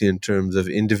democracy in terms of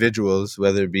individuals,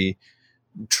 whether it be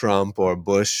Trump or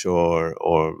Bush or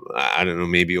I don't know,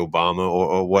 maybe Obama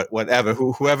or whatever,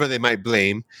 whoever they might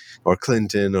blame, or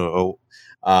Clinton or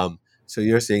so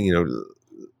you're saying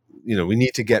we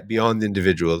need to get beyond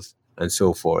individuals and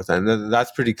so forth, and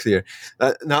that's pretty clear.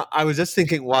 Now I was just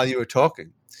thinking while you were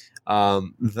talking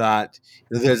that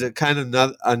there's a kind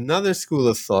of another school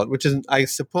of thought, which is, I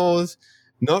suppose,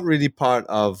 not really part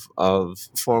of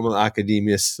formal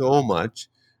academia so much,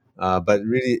 but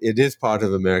really it is part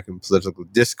of American political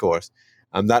discourse.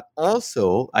 That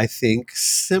also, I think,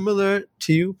 similar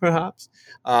to you perhaps,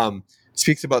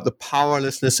 speaks about the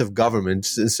powerlessness of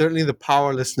governments, and certainly the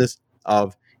powerlessness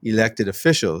of elected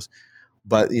officials.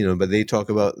 But they talk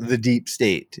about the deep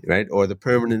state, right, or the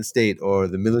permanent state, or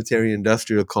the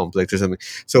military-industrial complex, or something.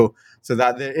 So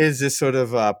that there is this sort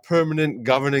of permanent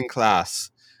governing class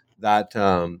that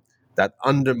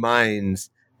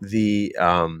undermines the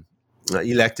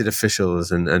elected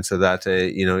officials, and so that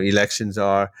elections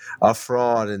are a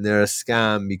fraud and they're a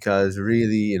scam, because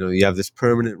really you have this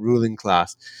permanent ruling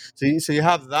class. So you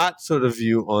have that sort of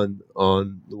view on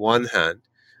the one hand,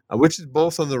 which is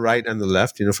both on the right and the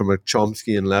left, from a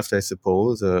Chomskyan left, I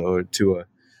suppose, or to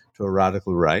a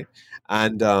radical right,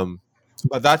 and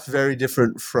but that's very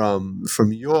different from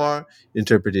your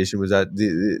interpretation, was that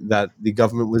the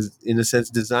government was in a sense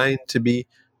designed to be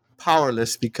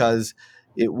powerless, because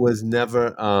it was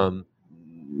never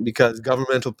because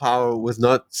governmental power was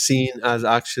not seen as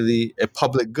actually a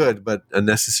public good but a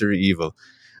necessary evil.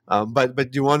 But do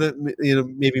you want to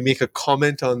maybe make a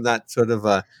comment on that sort of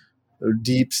a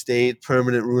deep state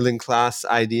permanent ruling class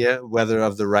idea, whether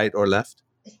of the right or left?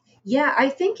 Yeah, I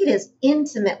think it is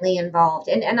intimately involved.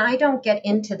 And I don't get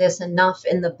into this enough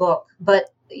in the book,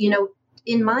 but,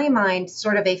 in my mind,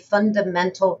 sort of a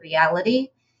fundamental reality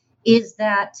is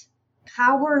that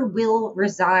power will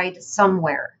reside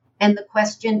somewhere. And the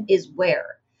question is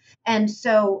where. And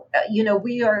so,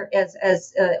 we are,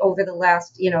 as over the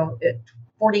last,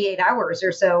 48 hours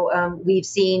or so, we've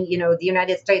seen, the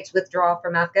United States withdraw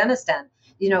from Afghanistan.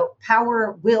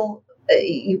 Power will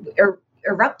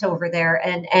erupt over there,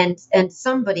 and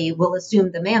somebody will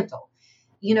assume the mantle.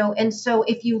 And so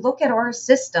if you look at our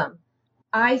system,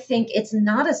 I think it's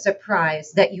not a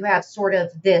surprise that you have sort of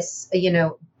this,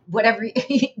 whatever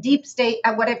deep state,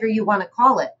 whatever you want to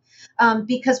call it,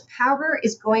 because power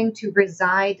is going to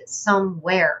reside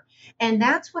somewhere. And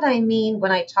that's what I mean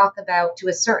when I talk about, to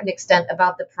a certain extent,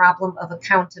 about the problem of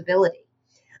accountability.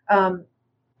 Um,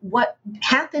 what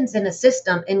happens in a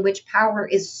system in which power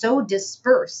is so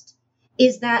dispersed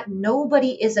is that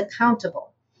nobody is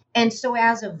accountable. And so,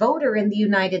 as a voter in the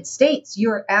United States,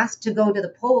 you're asked to go to the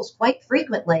polls quite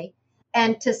frequently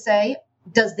and to say,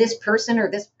 does this person or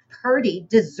this party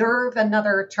deserve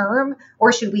another term,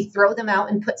 or should we throw them out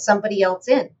and put somebody else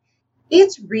in?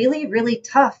 It's really, really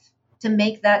tough to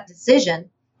make that decision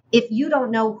if you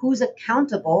don't know who's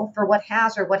accountable for what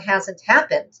has or what hasn't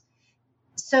happened.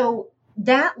 So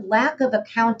that lack of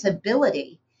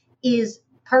accountability is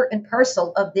part and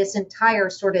parcel of this entire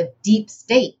sort of deep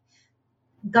state.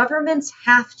 Governments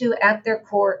have to, at their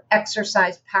core,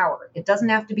 exercise power. It doesn't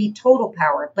have to be total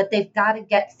power, but they've got to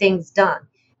get things done.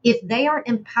 If they aren't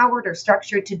empowered or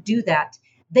structured to do that,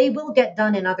 they will get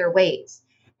done in other ways.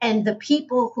 And the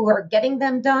people who are getting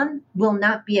them done will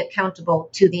not be accountable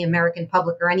to the American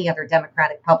public or any other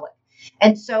democratic public.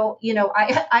 And so,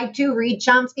 I do read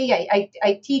Chomsky.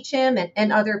 I teach him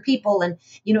and other people. And,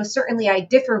 certainly I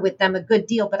differ with them a good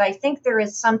deal. But I think there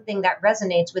is something that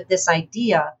resonates with this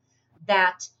idea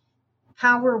that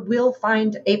power will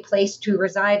find a place to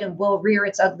reside and will rear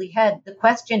its ugly head. The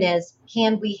question is,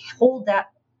 can we hold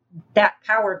that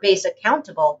power base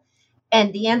accountable?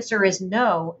 And the answer is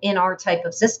no in our type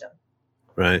of system.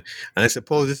 Right. And I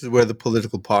suppose this is where the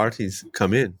political parties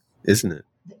come in, isn't it?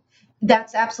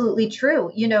 That's absolutely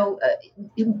true.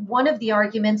 One of the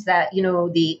arguments that,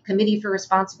 the Committee for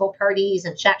Responsible Parties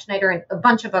and Schneider and a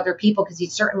bunch of other people, because he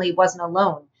certainly wasn't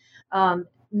alone,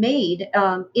 made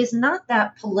is not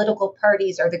that political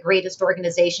parties are the greatest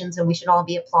organizations and we should all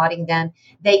be applauding them.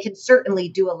 They can certainly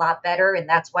do a lot better, and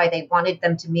that's why they wanted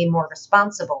them to be more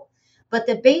responsible. But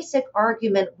the basic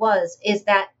argument is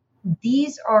that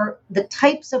these are the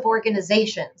types of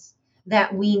organizations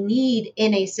that we need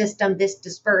in a system this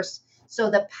dispersed, so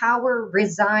the power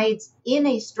resides in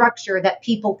a structure that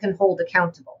people can hold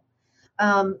accountable.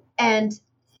 I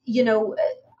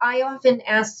often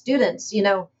ask students,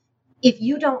 if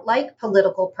you don't like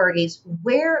political parties,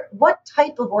 what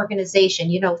type of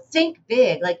organization, think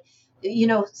big,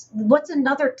 what's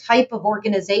another type of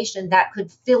organization that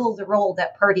could fill the role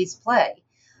that parties play?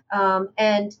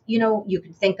 You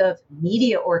can think of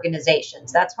media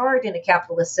organizations. That's hard in a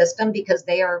capitalist system because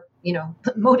they are,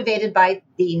 motivated by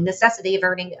the necessity of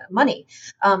earning money.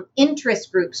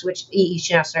 Interest groups, which E.E.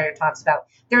 Schneider talks about.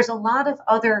 There's a lot of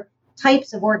other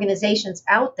types of organizations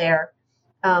out there.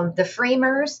 The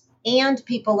framers and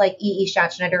people like E.E.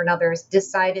 Schneider and others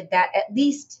decided that, at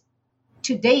least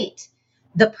to date,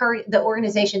 the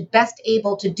organization best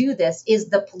able to do this is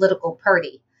the political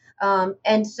party.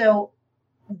 And so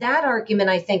that argument,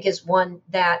 I think, is one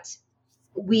that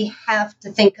we have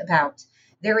to think about.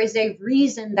 There is a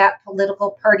reason that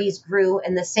political parties grew,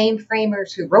 and the same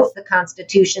framers who wrote the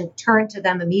Constitution turned to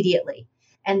them immediately.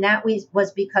 And that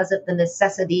was because of the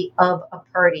necessity of a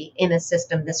party in a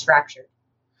system this fractured.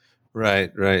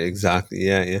 Right, exactly.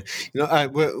 Yeah.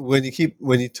 When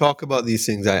you talk about these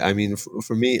things, I mean,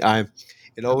 for me,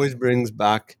 it always brings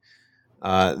back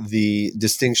the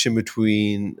distinction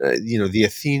between the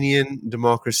Athenian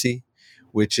democracy,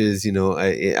 which is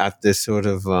at this sort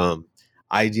of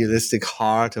idealistic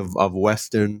heart of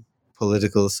Western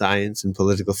political science and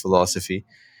political philosophy,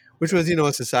 which was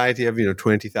a society of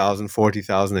 20,000,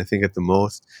 40,000, I think at the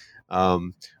most,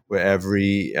 where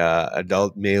every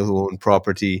adult male who owned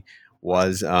property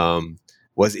was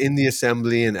in the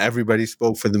assembly, and everybody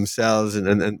spoke for themselves,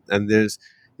 and there's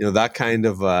that kind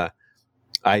of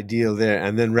ideal there.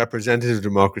 And then representative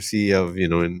democracy of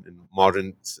in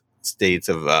modern states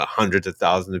of hundreds of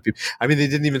thousands of people. I mean, they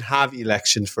didn't even have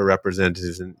elections for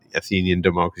representatives in Athenian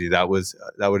democracy. That would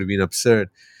have been absurd.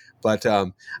 But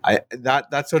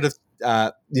that sort of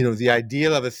the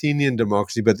ideal of Athenian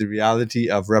democracy, but the reality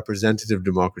of representative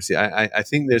democracy. I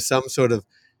think there's some sort of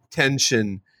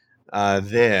tension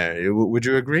there. Would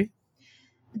you agree?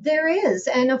 There is.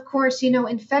 And of course,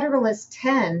 in Federalist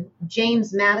 10,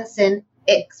 James Madison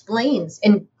explains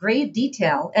in great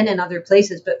detail, and in other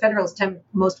places, but Federalist 10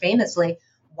 most famously,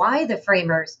 why the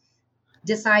framers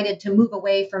decided to move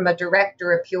away from a direct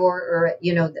or a pure or,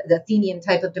 the Athenian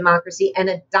type of democracy and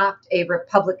adopt a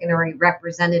Republican or a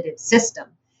representative system.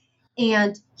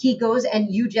 And he goes,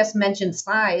 and you just mentioned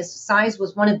size. Size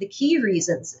was one of the key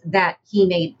reasons that he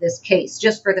made this case,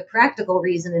 just for the practical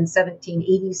reason in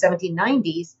 1780s,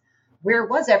 1790s, where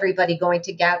was everybody going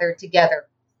to gather together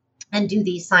and do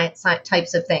these science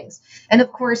types of things? And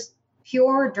of course,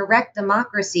 pure direct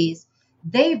democracies,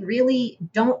 they really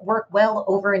don't work well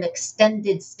over an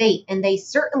extended state, and they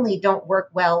certainly don't work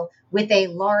well with a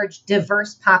large,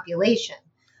 diverse population.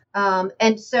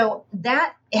 And so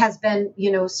that has been,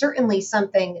 certainly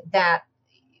something that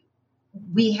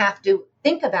we have to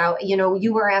think about.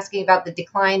 You were asking about the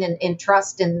decline in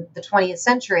trust in the 20th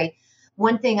century.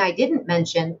 One thing I didn't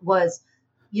mention was,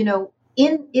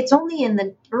 it's only in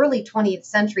the early 20th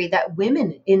century that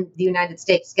women in the United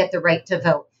States get the right to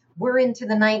vote. We're into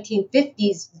the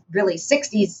 1950s, really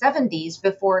 60s, 70s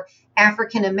before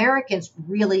African Americans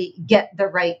really get the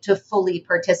right to fully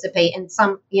participate, and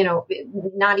some,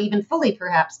 not even fully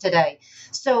perhaps today.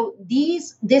 So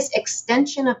this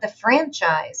extension of the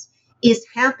franchise is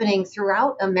happening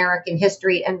throughout American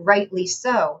history, and rightly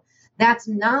so. That's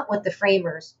not what the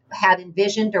framers had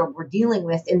envisioned or were dealing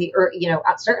with in the,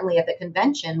 certainly at the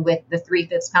convention with the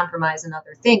Three-Fifths Compromise and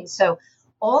other things. So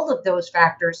all of those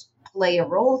factors play a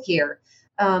role here.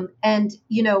 And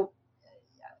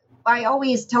I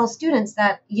always tell students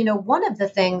that, one of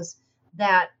the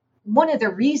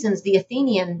reasons the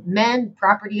Athenian men,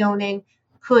 property owning,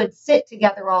 could sit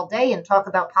together all day and talk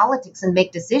about politics and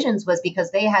make decisions was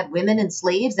because they had women and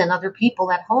slaves and other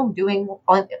people at home doing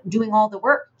all the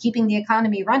work, keeping the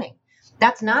economy running.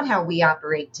 That's not how we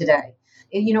operate today.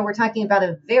 We're talking about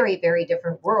a very, very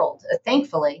different world,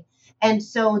 thankfully. And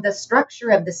so the structure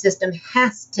of the system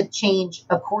has to change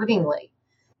accordingly.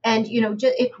 And,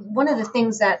 one of the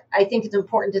things that I think is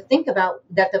important to think about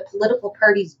that the political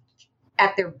parties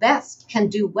at their best can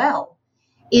do well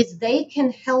is they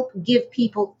can help give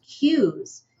people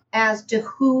cues as to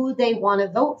who they want to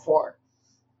vote for.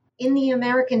 In the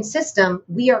American system,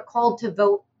 we are called to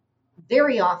vote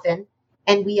very often,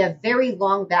 and we have very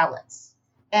long ballots.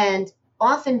 And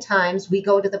oftentimes we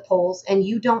go to the polls and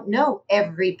you don't know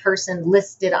every person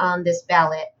listed on this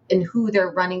ballot and who they're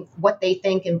running, what they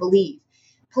think and believe.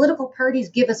 Political parties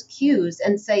give us cues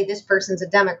and say this person's a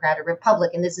Democrat or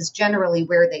Republican. This is generally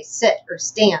where they sit or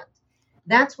stand.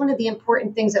 That's one of the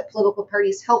important things that political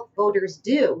parties help voters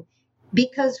do,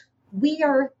 because we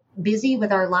are busy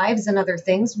with our lives and other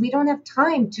things. We don't have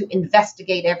time to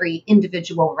investigate every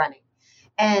individual running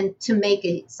and to make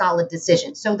a solid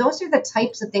decision. So those are the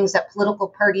types of things that political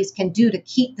parties can do to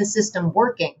keep the system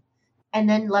working, and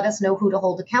then let us know who to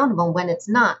hold accountable when it's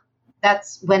not.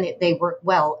 That's when they work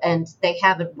well, and they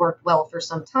haven't worked well for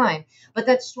some time. But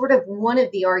that's sort of one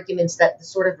of the arguments that the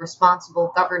sort of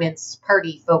responsible governance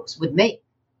party folks would make.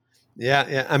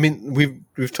 Yeah. I mean,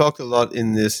 we've talked a lot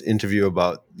in this interview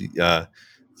about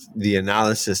the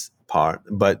analysis part,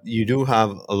 but you do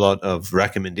have a lot of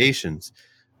recommendations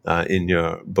in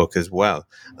your book as well.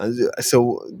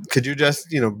 So could you just,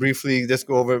 briefly just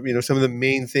go over, some of the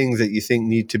main things that you think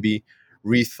need to be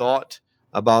rethought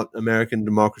about American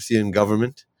democracy and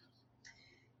government?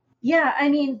 Yeah, I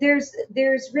mean, there's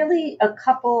really a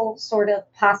couple sort of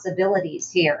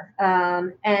possibilities here,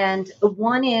 and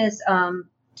one is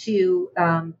to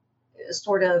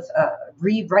sort of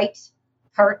rewrite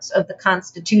parts of the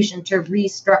Constitution to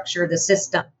restructure the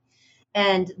system,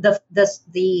 and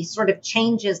the sort of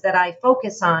changes that I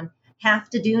focus on have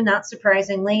to do, not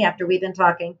surprisingly, after we've been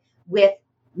talking, with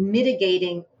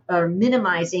mitigating or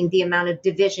minimizing the amount of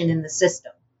division in the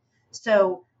system.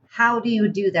 So how do you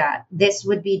do that? This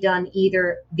would be done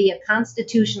either via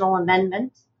constitutional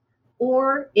amendment,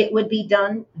 or it would be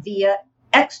done via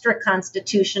extra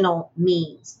constitutional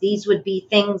means. These would be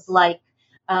things like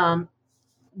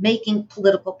making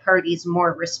political parties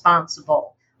more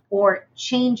responsible, or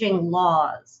changing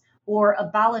laws, or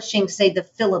abolishing, say, the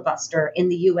filibuster in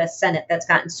the U.S. Senate that's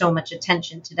gotten so much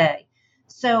attention today.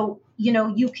 So,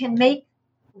 you can make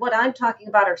what I'm talking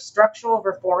about are structural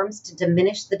reforms to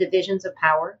diminish the divisions of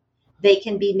power. They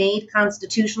can be made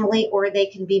constitutionally, or they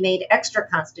can be made extra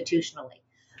constitutionally.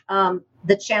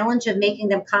 The challenge of making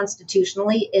them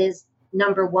constitutionally is,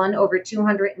 number one, over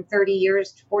 230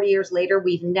 years, 40 years later,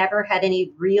 we've never had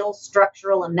any real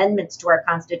structural amendments to our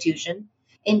Constitution,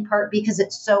 in part because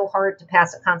it's so hard to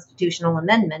pass a constitutional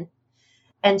amendment.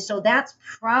 And so that's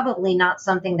probably not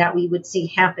something that we would see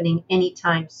happening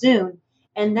anytime soon.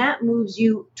 And that moves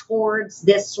you towards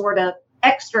this sort of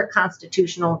extra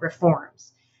constitutional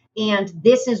reforms. And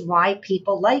this is why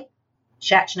people like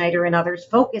Schattschneider and others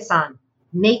focus on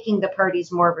making the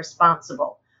parties more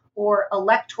responsible, or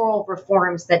electoral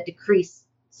reforms that decrease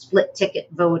split ticket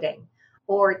voting,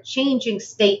 or changing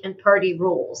state and party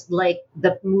rules like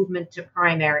the movement to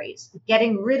primaries,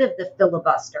 getting rid of the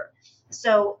filibuster.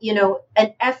 So,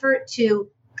 an effort to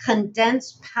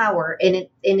condense power in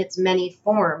its many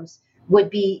forms would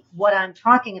be what I'm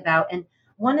talking about. And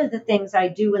one of the things I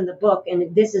do in the book,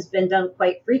 and this has been done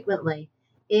quite frequently,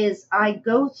 is I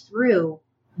go through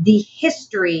the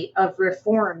history of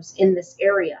reforms in this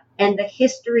area. And the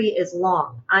history is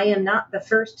long. I am not the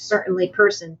first, certainly,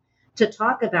 person to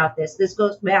talk about this. This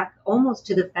goes back almost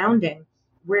to the founding,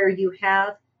 where you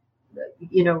have,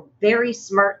 very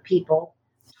smart people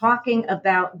talking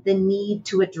about the need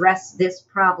to address this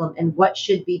problem and what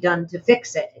should be done to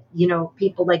fix it.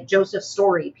 People like Joseph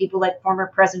Story, people like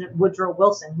former President Woodrow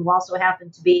Wilson, who also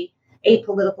happened to be a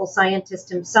political scientist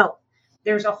himself.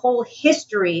 There's a whole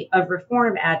history of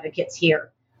reform advocates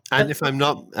here. And if I'm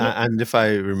not, and if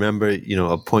I remember,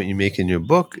 a point you make in your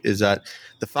book is that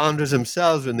the founders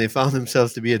themselves, when they found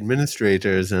themselves to be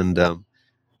administrators and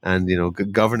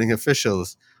governing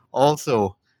officials,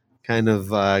 also kind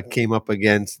of came up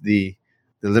against the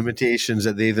limitations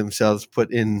that they themselves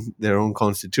put in their own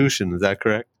constitution. Is that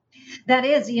correct? That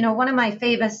is, one of my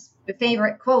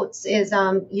favorite quotes is,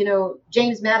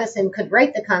 James Madison could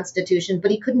write the Constitution,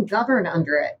 but he couldn't govern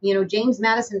under it. James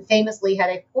Madison famously had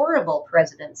a horrible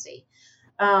presidency.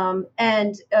 And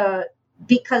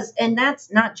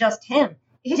that's not just him.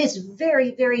 It is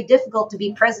very, very difficult to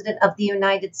be president of the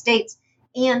United States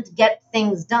and get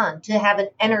things done. To have an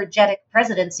energetic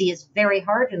presidency is very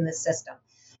hard in this system.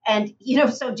 And,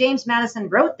 so James Madison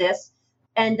wrote this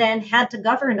and then had to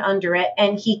govern under it.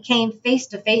 And he came face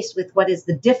to face with what is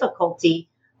the difficulty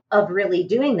of really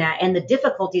doing that. And the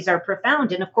difficulties are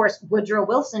profound. And of course, Woodrow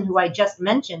Wilson, who I just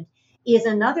mentioned, is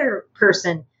another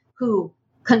person who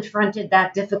confronted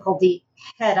that difficulty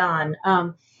head on.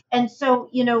 And so,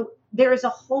 there is a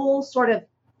whole sort of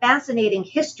fascinating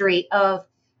history of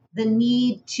the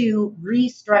need to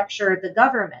restructure the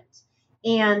government.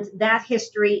 And that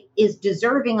history is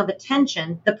deserving of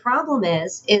attention. The problem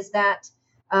is that,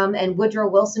 and Woodrow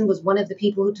Wilson was one of the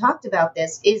people who talked about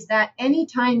this, is that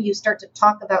anytime you start to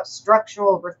talk about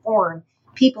structural reform,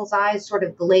 people's eyes sort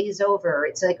of glaze over.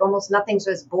 It's like almost nothing's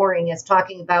as boring as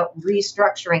talking about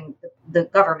restructuring the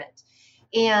government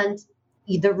and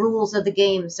the rules of the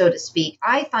game, so to speak.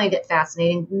 I find it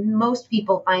fascinating. Most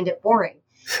people find it boring.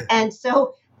 And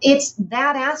so it's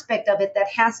that aspect of it that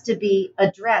has to be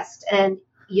addressed. And,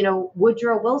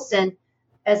 Woodrow Wilson,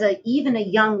 as even a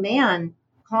young man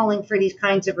calling for these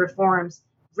kinds of reforms,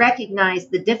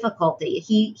 recognized the difficulty.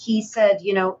 He said,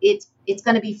 it's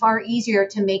going to be far easier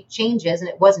to make changes, and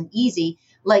it wasn't easy,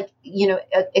 like,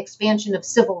 expansion of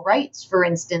civil rights, for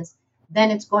instance, then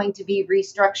it's going to be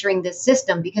restructuring this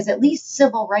system, because at least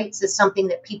civil rights is something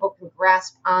that people can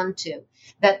grasp onto,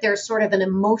 that there's sort of an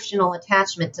emotional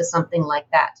attachment to something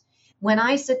like that. When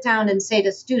I sit down and say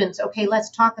to students, okay, let's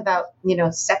talk about,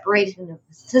 separation of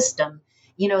the system,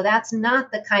 that's not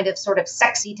the kind of sort of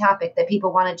sexy topic that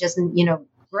people want to just,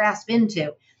 grasp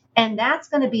into. And that's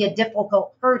going to be a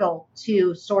difficult hurdle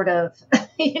to sort of,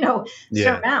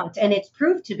 surmount. And it's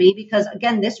proved to be, because,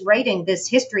 again, this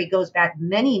history goes back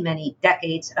many, many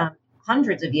decades,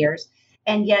 hundreds of years,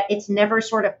 and yet it's never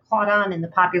sort of caught on in the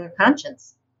popular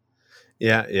conscience.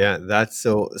 Yeah, that's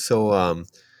so.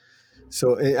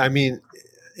 I mean,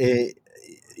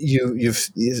 you've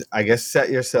I guess set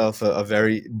yourself a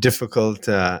very difficult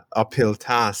uphill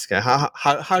task.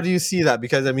 How do you see that?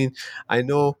 Because I mean, I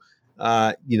know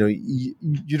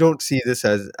you don't see this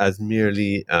as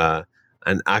merely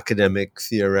an academic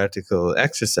theoretical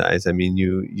exercise. I mean,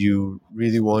 you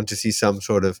really want to see some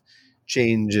sort of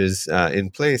changes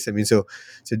in place. I mean, so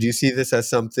do you see this as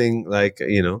something like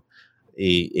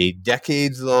a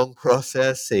decades long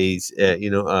process?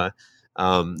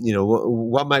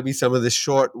 What might be some of the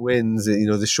short wins?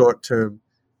 The short term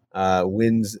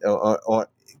wins, or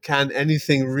can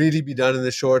anything really be done in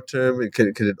the short term?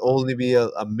 Could it only be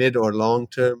a mid or long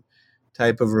term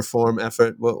type of reform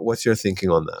effort? What's your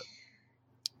thinking on that?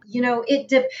 It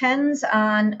depends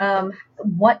on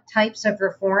what types of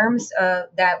reforms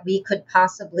that we could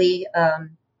possibly,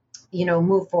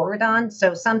 move forward on.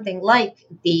 So something like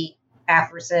the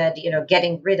aforesaid,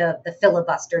 getting rid of the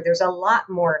filibuster, there's a lot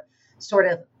more sort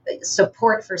of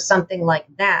support for something like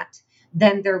that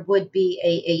than there would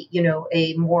be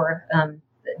a more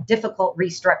difficult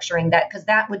restructuring, that because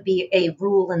that would be a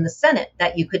rule in the Senate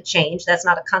that you could change. That's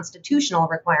not a constitutional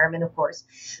requirement, of course.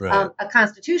 Right. A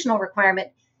constitutional requirement,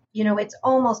 it's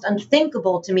almost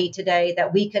unthinkable to me today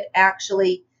that we could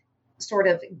actually sort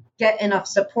of get enough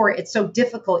support. It's so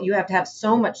difficult. You have to have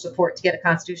so much support to get a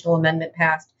constitutional amendment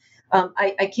passed.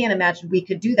 I can't imagine we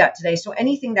could do that today. So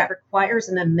anything that requires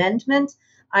an amendment,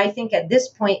 I think at this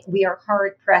point we are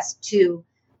hard pressed to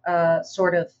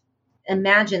sort of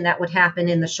imagine that would happen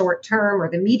in the short term or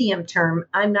the medium term.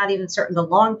 I'm not even certain the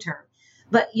long term.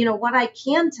 But, what I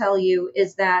can tell you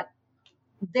is that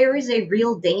there is a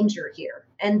real danger here.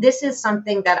 And this is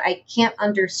something that I can't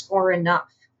underscore enough.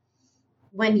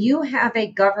 When you have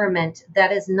a government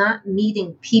that is not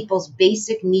meeting people's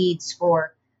basic needs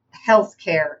for health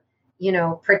care,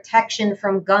 protection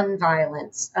from gun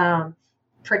violence,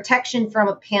 protection from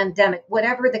a pandemic,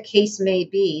 whatever the case may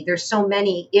be. There's so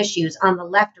many issues on the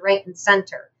left, right, and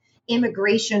center,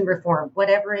 immigration reform,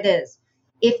 whatever it is.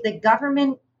 If the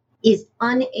government is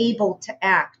unable to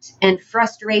act and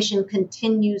frustration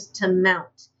continues to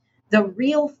mount, the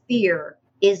real fear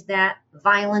is that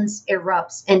violence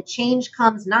erupts and change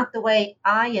comes not the way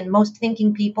I and most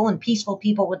thinking people and peaceful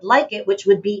people would like it, which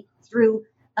would be through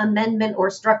amendment or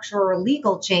structural or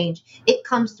legal change. It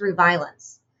comes through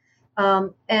violence.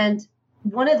 And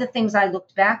one of the things I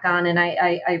looked back on, and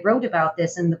I wrote about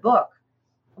this in the book,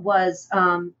 was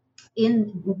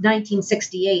in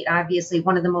 1968, obviously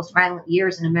one of the most violent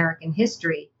years in American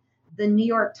history. The New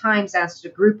York Times asked a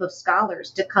group of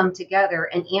scholars to come together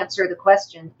and answer the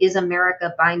question, is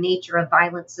America by nature a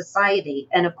violent society?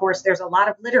 And of course, there's a lot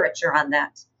of literature on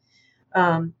that.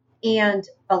 And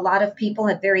a lot of people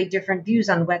have very different views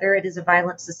on whether it is a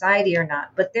violent society or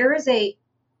not. But there is a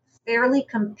fairly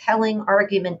compelling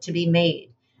argument to be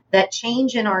made that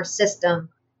change in our system,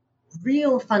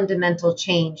 real fundamental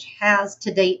change, has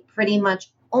to date pretty much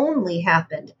only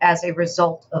happened as a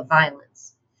result of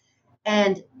violence.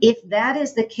 And if that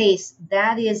is the case,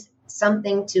 that is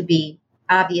something to be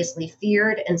obviously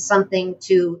feared and something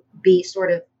to be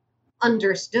sort of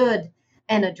understood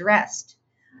and addressed.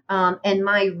 And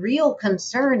my real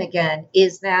concern, again,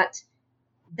 is that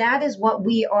that is what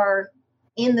we are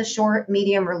in the short,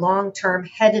 medium, or long term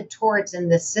headed towards in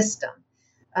this system.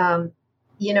 I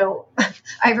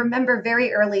remember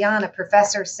very early on a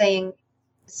professor saying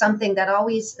something that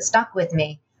always stuck with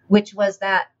me, which was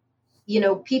that,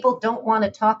 people don't want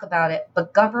to talk about it,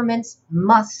 but governments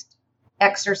must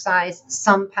exercise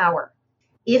some power.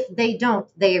 If they don't,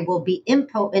 they will be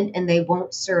impotent and they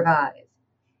won't survive.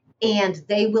 And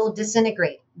they will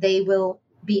disintegrate. They will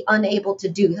be unable to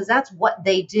do, because that's what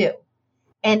they do.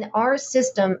 And our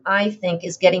system, I think,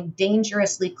 is getting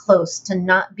dangerously close to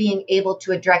not being able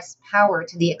to address power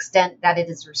to the extent that it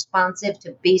is responsive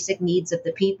to basic needs of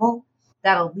the people.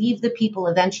 That'll leave the people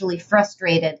eventually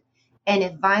frustrated. And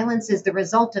if violence is the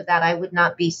result of that, I would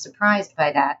not be surprised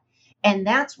by that. And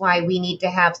that's why we need to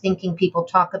have thinking people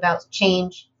talk about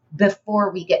change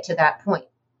before we get to that point.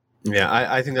 Yeah,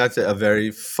 I think that's a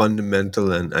very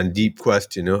fundamental and deep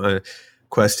question,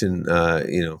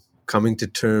 coming to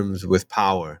terms with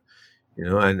power,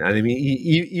 and I mean,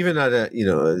 even at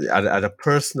a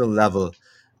personal level,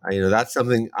 that's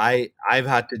something I've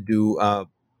had to do,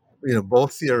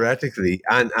 both theoretically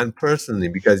and personally,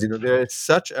 because, there is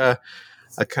such a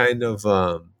kind of,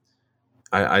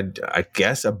 I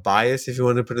guess a bias, if you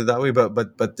want to put it that way,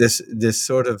 but this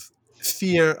sort of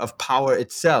fear of power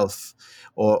itself,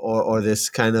 or this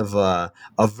kind of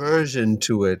aversion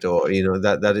to it, or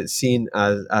that it's seen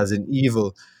as an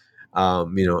evil,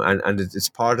 and it's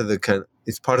part of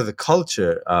the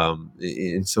culture,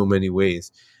 in so many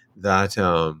ways, that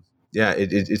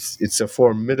it's a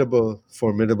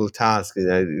formidable task,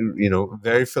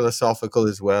 very philosophical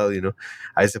as well.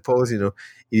 I suppose it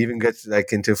even gets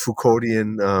like into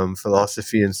Foucauldian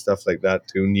philosophy and stuff like that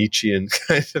too, Nietzschean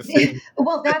kind of thing.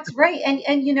 Well, that's right. And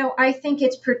I think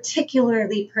it's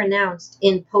particularly pronounced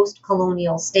in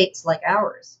post-colonial states like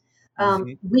ours.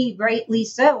 We rightly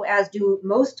so, as do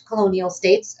most colonial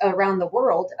states around the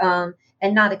world,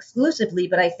 and not exclusively,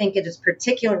 but I think it is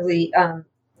particularly,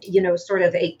 sort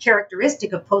of a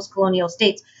characteristic of post-colonial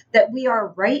states that we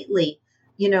are rightly,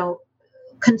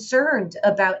 concerned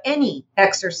about any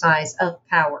exercise of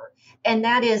power. And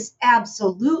that is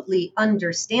absolutely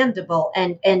understandable.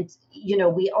 And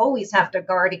we always have to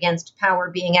guard against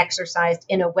power being exercised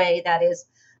in a way that is,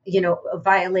 a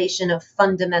violation of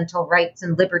fundamental rights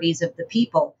and liberties of the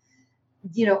people.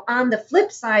 On the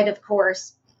flip side, of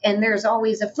course, and there's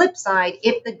always a flip side,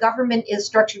 if the government is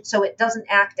structured so it doesn't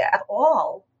act at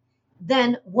all,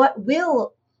 then what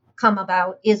will come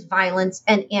about is violence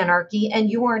and anarchy, and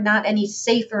you are not any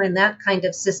safer in that kind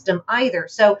of system either.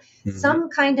 So some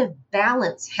kind of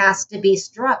balance has to be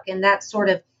struck, and that's sort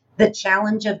of the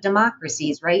challenge of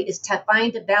democracies, right, is to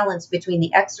find a balance between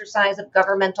the exercise of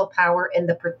governmental power and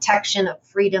the protection of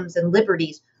freedoms and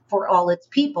liberties for all its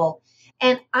people.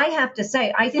 And I have to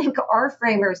say, I think our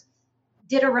framers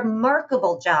did a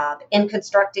remarkable job in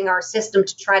constructing our system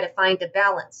to try to find a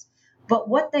balance. But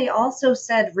what they also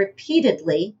said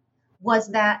repeatedly was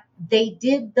that they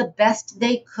did the best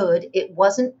they could. It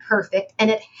wasn't perfect, and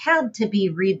it had to be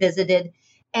revisited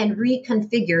and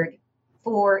reconfigured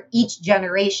for each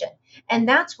generation. And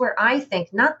that's where I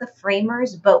think not the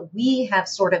framers, but we have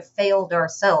sort of failed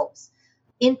ourselves,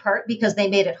 in part because they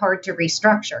made it hard to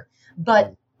restructure.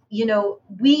 But,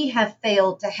 we have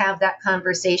failed to have that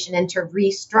conversation and to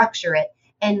restructure it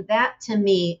And that to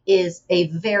me is a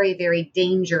very, very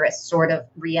dangerous sort of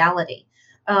reality.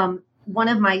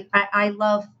 I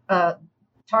love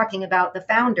talking about the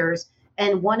founders.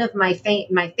 And one of my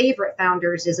favorite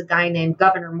founders is a guy named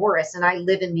Governor Morris. And I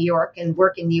live in New York and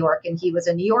work in New York. And he was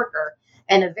a New Yorker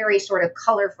and a very sort of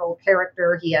colorful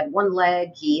character. He had one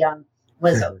leg. He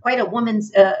was quite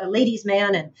a ladies'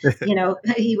 man. And,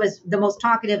 he was the most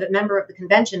talkative member of the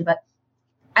convention. But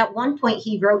at one point,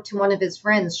 he wrote to one of his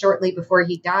friends shortly before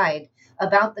he died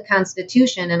about the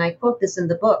Constitution. And I quote this in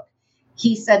the book.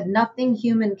 He said, "Nothing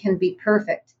human can be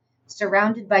perfect.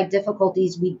 Surrounded by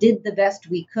difficulties, we did the best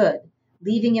we could,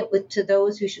 leaving it to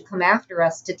those who should come after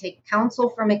us to take counsel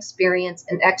from experience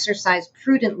and exercise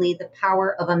prudently the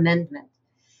power of amendment."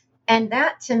 And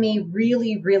that to me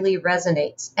really, really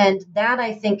resonates. And that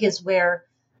I think is where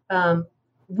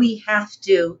we have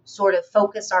to sort of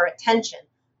focus our attention.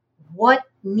 What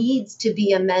needs to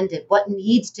be amended? What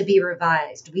needs to be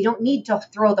revised? We don't need to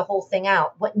throw the whole thing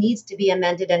out. What needs to be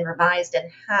amended and revised and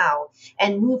how?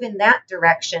 And move in that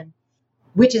direction,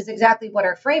 which is exactly what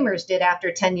our framers did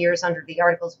after 10 years under the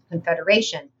Articles of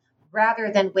Confederation, rather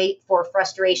than wait for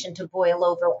frustration to boil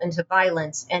over into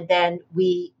violence. And then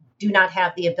we do not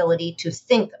have the ability to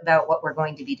think about what we're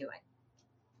going to be doing.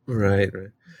 Right.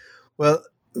 Well,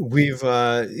 we've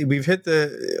hit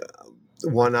the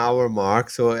 1 hour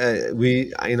mark, so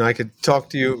I could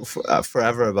talk to you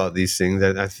forever about these things.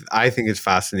 I think it's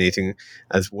fascinating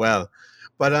as well.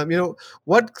 But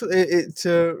what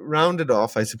to round it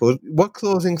off, I suppose, what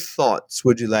closing thoughts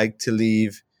would you like to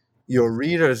leave your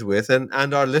readers with and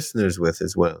our listeners with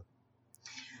as well?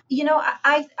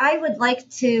 I would like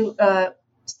to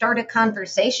start a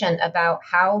conversation about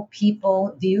how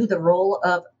people view the role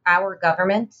of our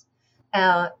government.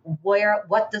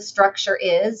 What the structure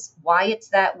is, why it's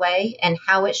that way, and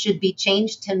how it should be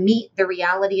changed to meet the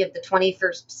reality of the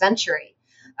 21st century.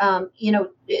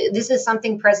 This is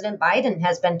something President Biden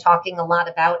has been talking a lot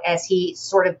about as he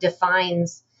sort of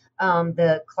defines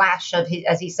the clash of,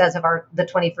 as he says, the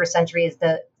 21st century is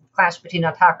the clash between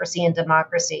autocracy and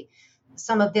democracy.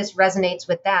 Some of this resonates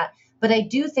with that, but I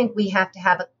do think we have to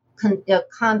have a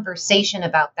conversation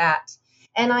about that.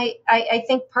 And I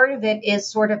think part of it is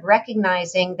sort of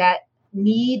recognizing that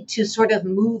need to sort of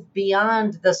move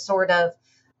beyond the sort of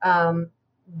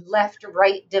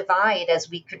left-right divide as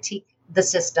we critique the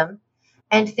system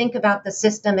and think about the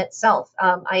system itself.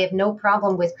 I have no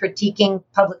problem with critiquing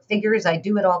public figures. I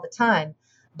do it all the time.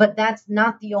 But that's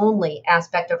not the only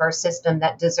aspect of our system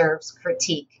that deserves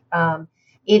critique.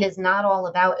 It is not all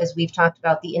about, as we've talked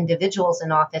about, the individuals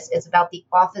in office. It's about the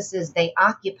offices they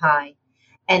occupy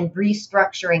and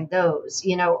restructuring those.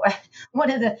 One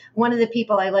of the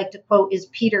people I like to quote is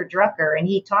Peter Drucker, and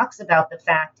he talks about the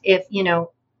fact if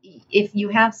you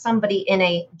have somebody in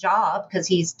a job, because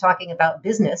he's talking about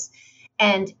business,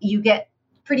 and you get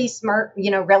pretty smart,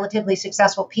 relatively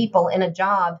successful people in a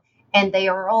job, and they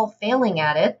are all failing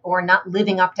at it or not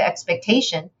living up to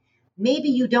expectation, maybe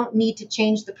you don't need to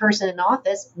change the person in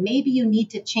office. Maybe you need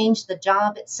to change the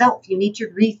job itself. You need to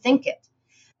rethink it.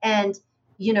 And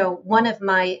one of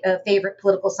my favorite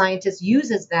political scientists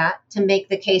uses that to make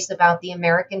the case about the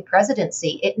American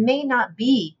presidency. It may not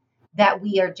be that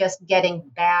we are just getting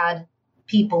bad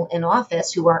people in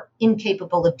office who are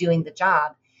incapable of doing the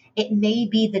job. It may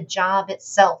be the job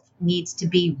itself needs to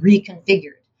be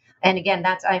reconfigured. And again,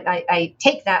 I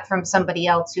take that from somebody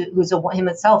else who's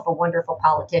himself a wonderful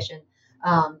politician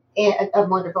and a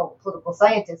wonderful political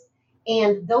scientist.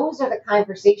 And those are the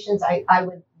conversations I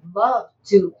would love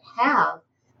to have.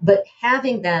 But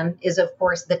having them is, of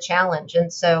course, the challenge.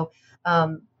 And so,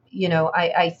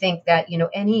 I think that,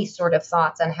 any sort of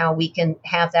thoughts on how we can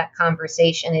have that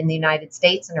conversation in the United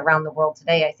States and around the world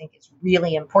today, I think it's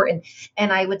really important.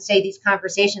 And I would say these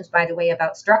conversations, by the way,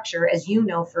 about structure, as you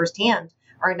know firsthand,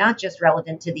 are not just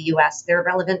relevant to the U.S. They're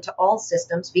relevant to all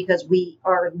systems because we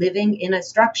are living in a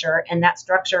structure, and that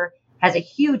structure has a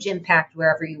huge impact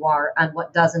wherever you are on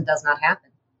what does and does not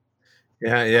happen.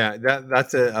 Yeah.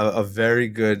 That's a very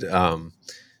good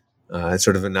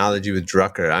sort of analogy with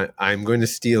Drucker. I'm going to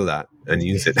steal that and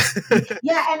use it.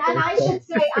 Yeah, and I should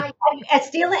say I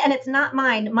steal it, and it's not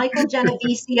mine. Michael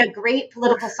Genovese, a great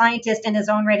political scientist in his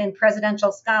own right and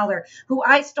presidential scholar, who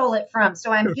I stole it from.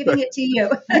 So I'm giving it to you.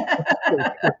 And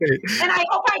I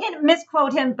hope I didn't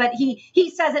misquote him, but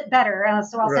he says it better.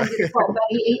 So I'll send you the quote.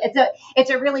 But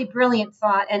it's a really brilliant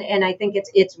thought, and I think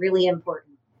it's really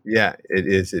important. Yeah, it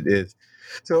is.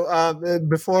 So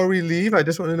before we leave, I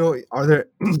just want to know, are there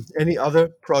any other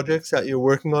projects that you're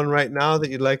working on right now that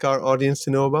you'd like our audience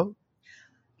to know about?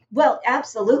 Well,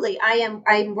 absolutely.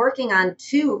 I'm working on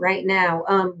two right now.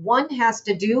 One has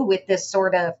to do with this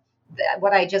sort of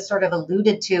what I just sort of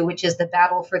alluded to, which is the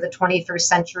battle for the 21st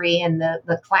century and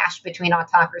the clash between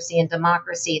autocracy and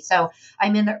democracy. So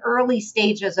I'm in the early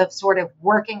stages of sort of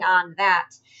working on that.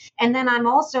 And then I'm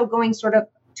also going sort of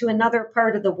to another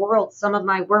part of the world. Some of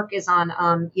my work is on,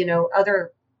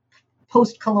 other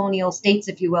post-colonial states,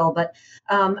 if you will, but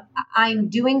I'm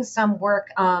doing some work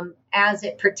as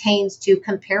it pertains to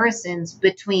comparisons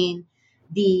between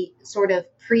the sort of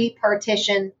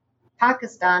pre-partition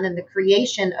Pakistan and the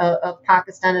creation of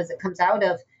Pakistan as it comes out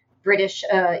of British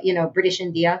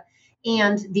India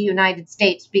and the United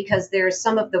States, because there's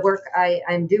some of the work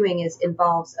I'm doing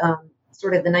involves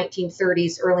sort of the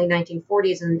 1930s, early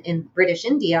 1940s in British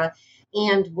India.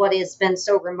 And what has been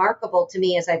so remarkable to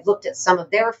me as I've looked at some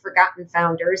of their forgotten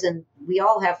founders, and we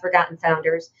all have forgotten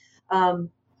founders,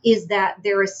 is that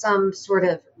there is some sort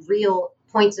of real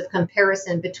points of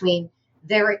comparison between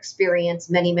their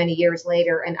experience many, many years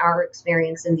later and our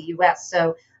experience in the U.S.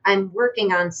 So I'm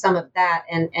working on some of that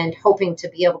and hoping to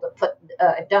be able to put,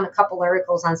 I've done a couple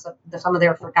articles on some of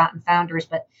their forgotten founders,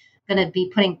 but going to be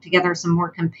putting together some more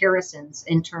comparisons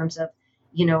in terms of,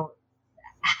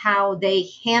 how they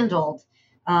handled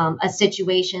a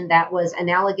situation that was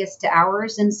analogous to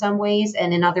ours in some ways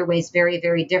and in other ways very,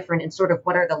 very different, and sort of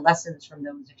what are the lessons from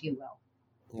those, if you will.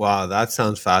 Wow, that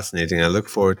sounds fascinating. I look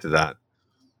forward to that.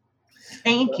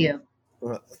 Thank you.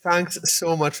 Well, thanks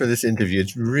so much for this interview.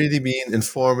 It's really been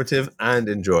informative and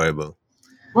enjoyable.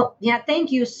 Well, yeah,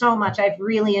 thank you so much. I've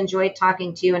really enjoyed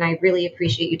talking to you, and I really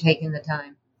appreciate you taking the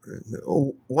time.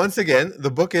 Once again, the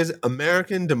book is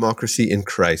American Democracy in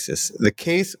Crisis, The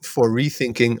Case for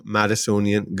Rethinking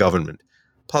Madisonian Government,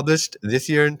 published this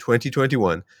year in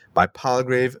 2021 by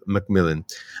Palgrave Macmillian.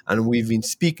 And we've been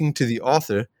speaking to the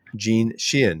author, Jeanne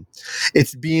Sheehan.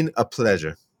 It's been a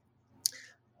pleasure.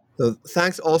 So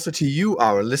thanks also to you,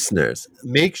 our listeners.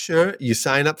 Make sure you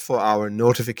sign up for our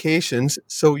notifications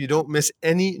so you don't miss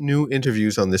any new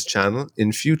interviews on this channel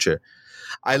in future.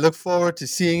 I look forward to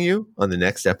seeing you on the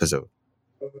next episode.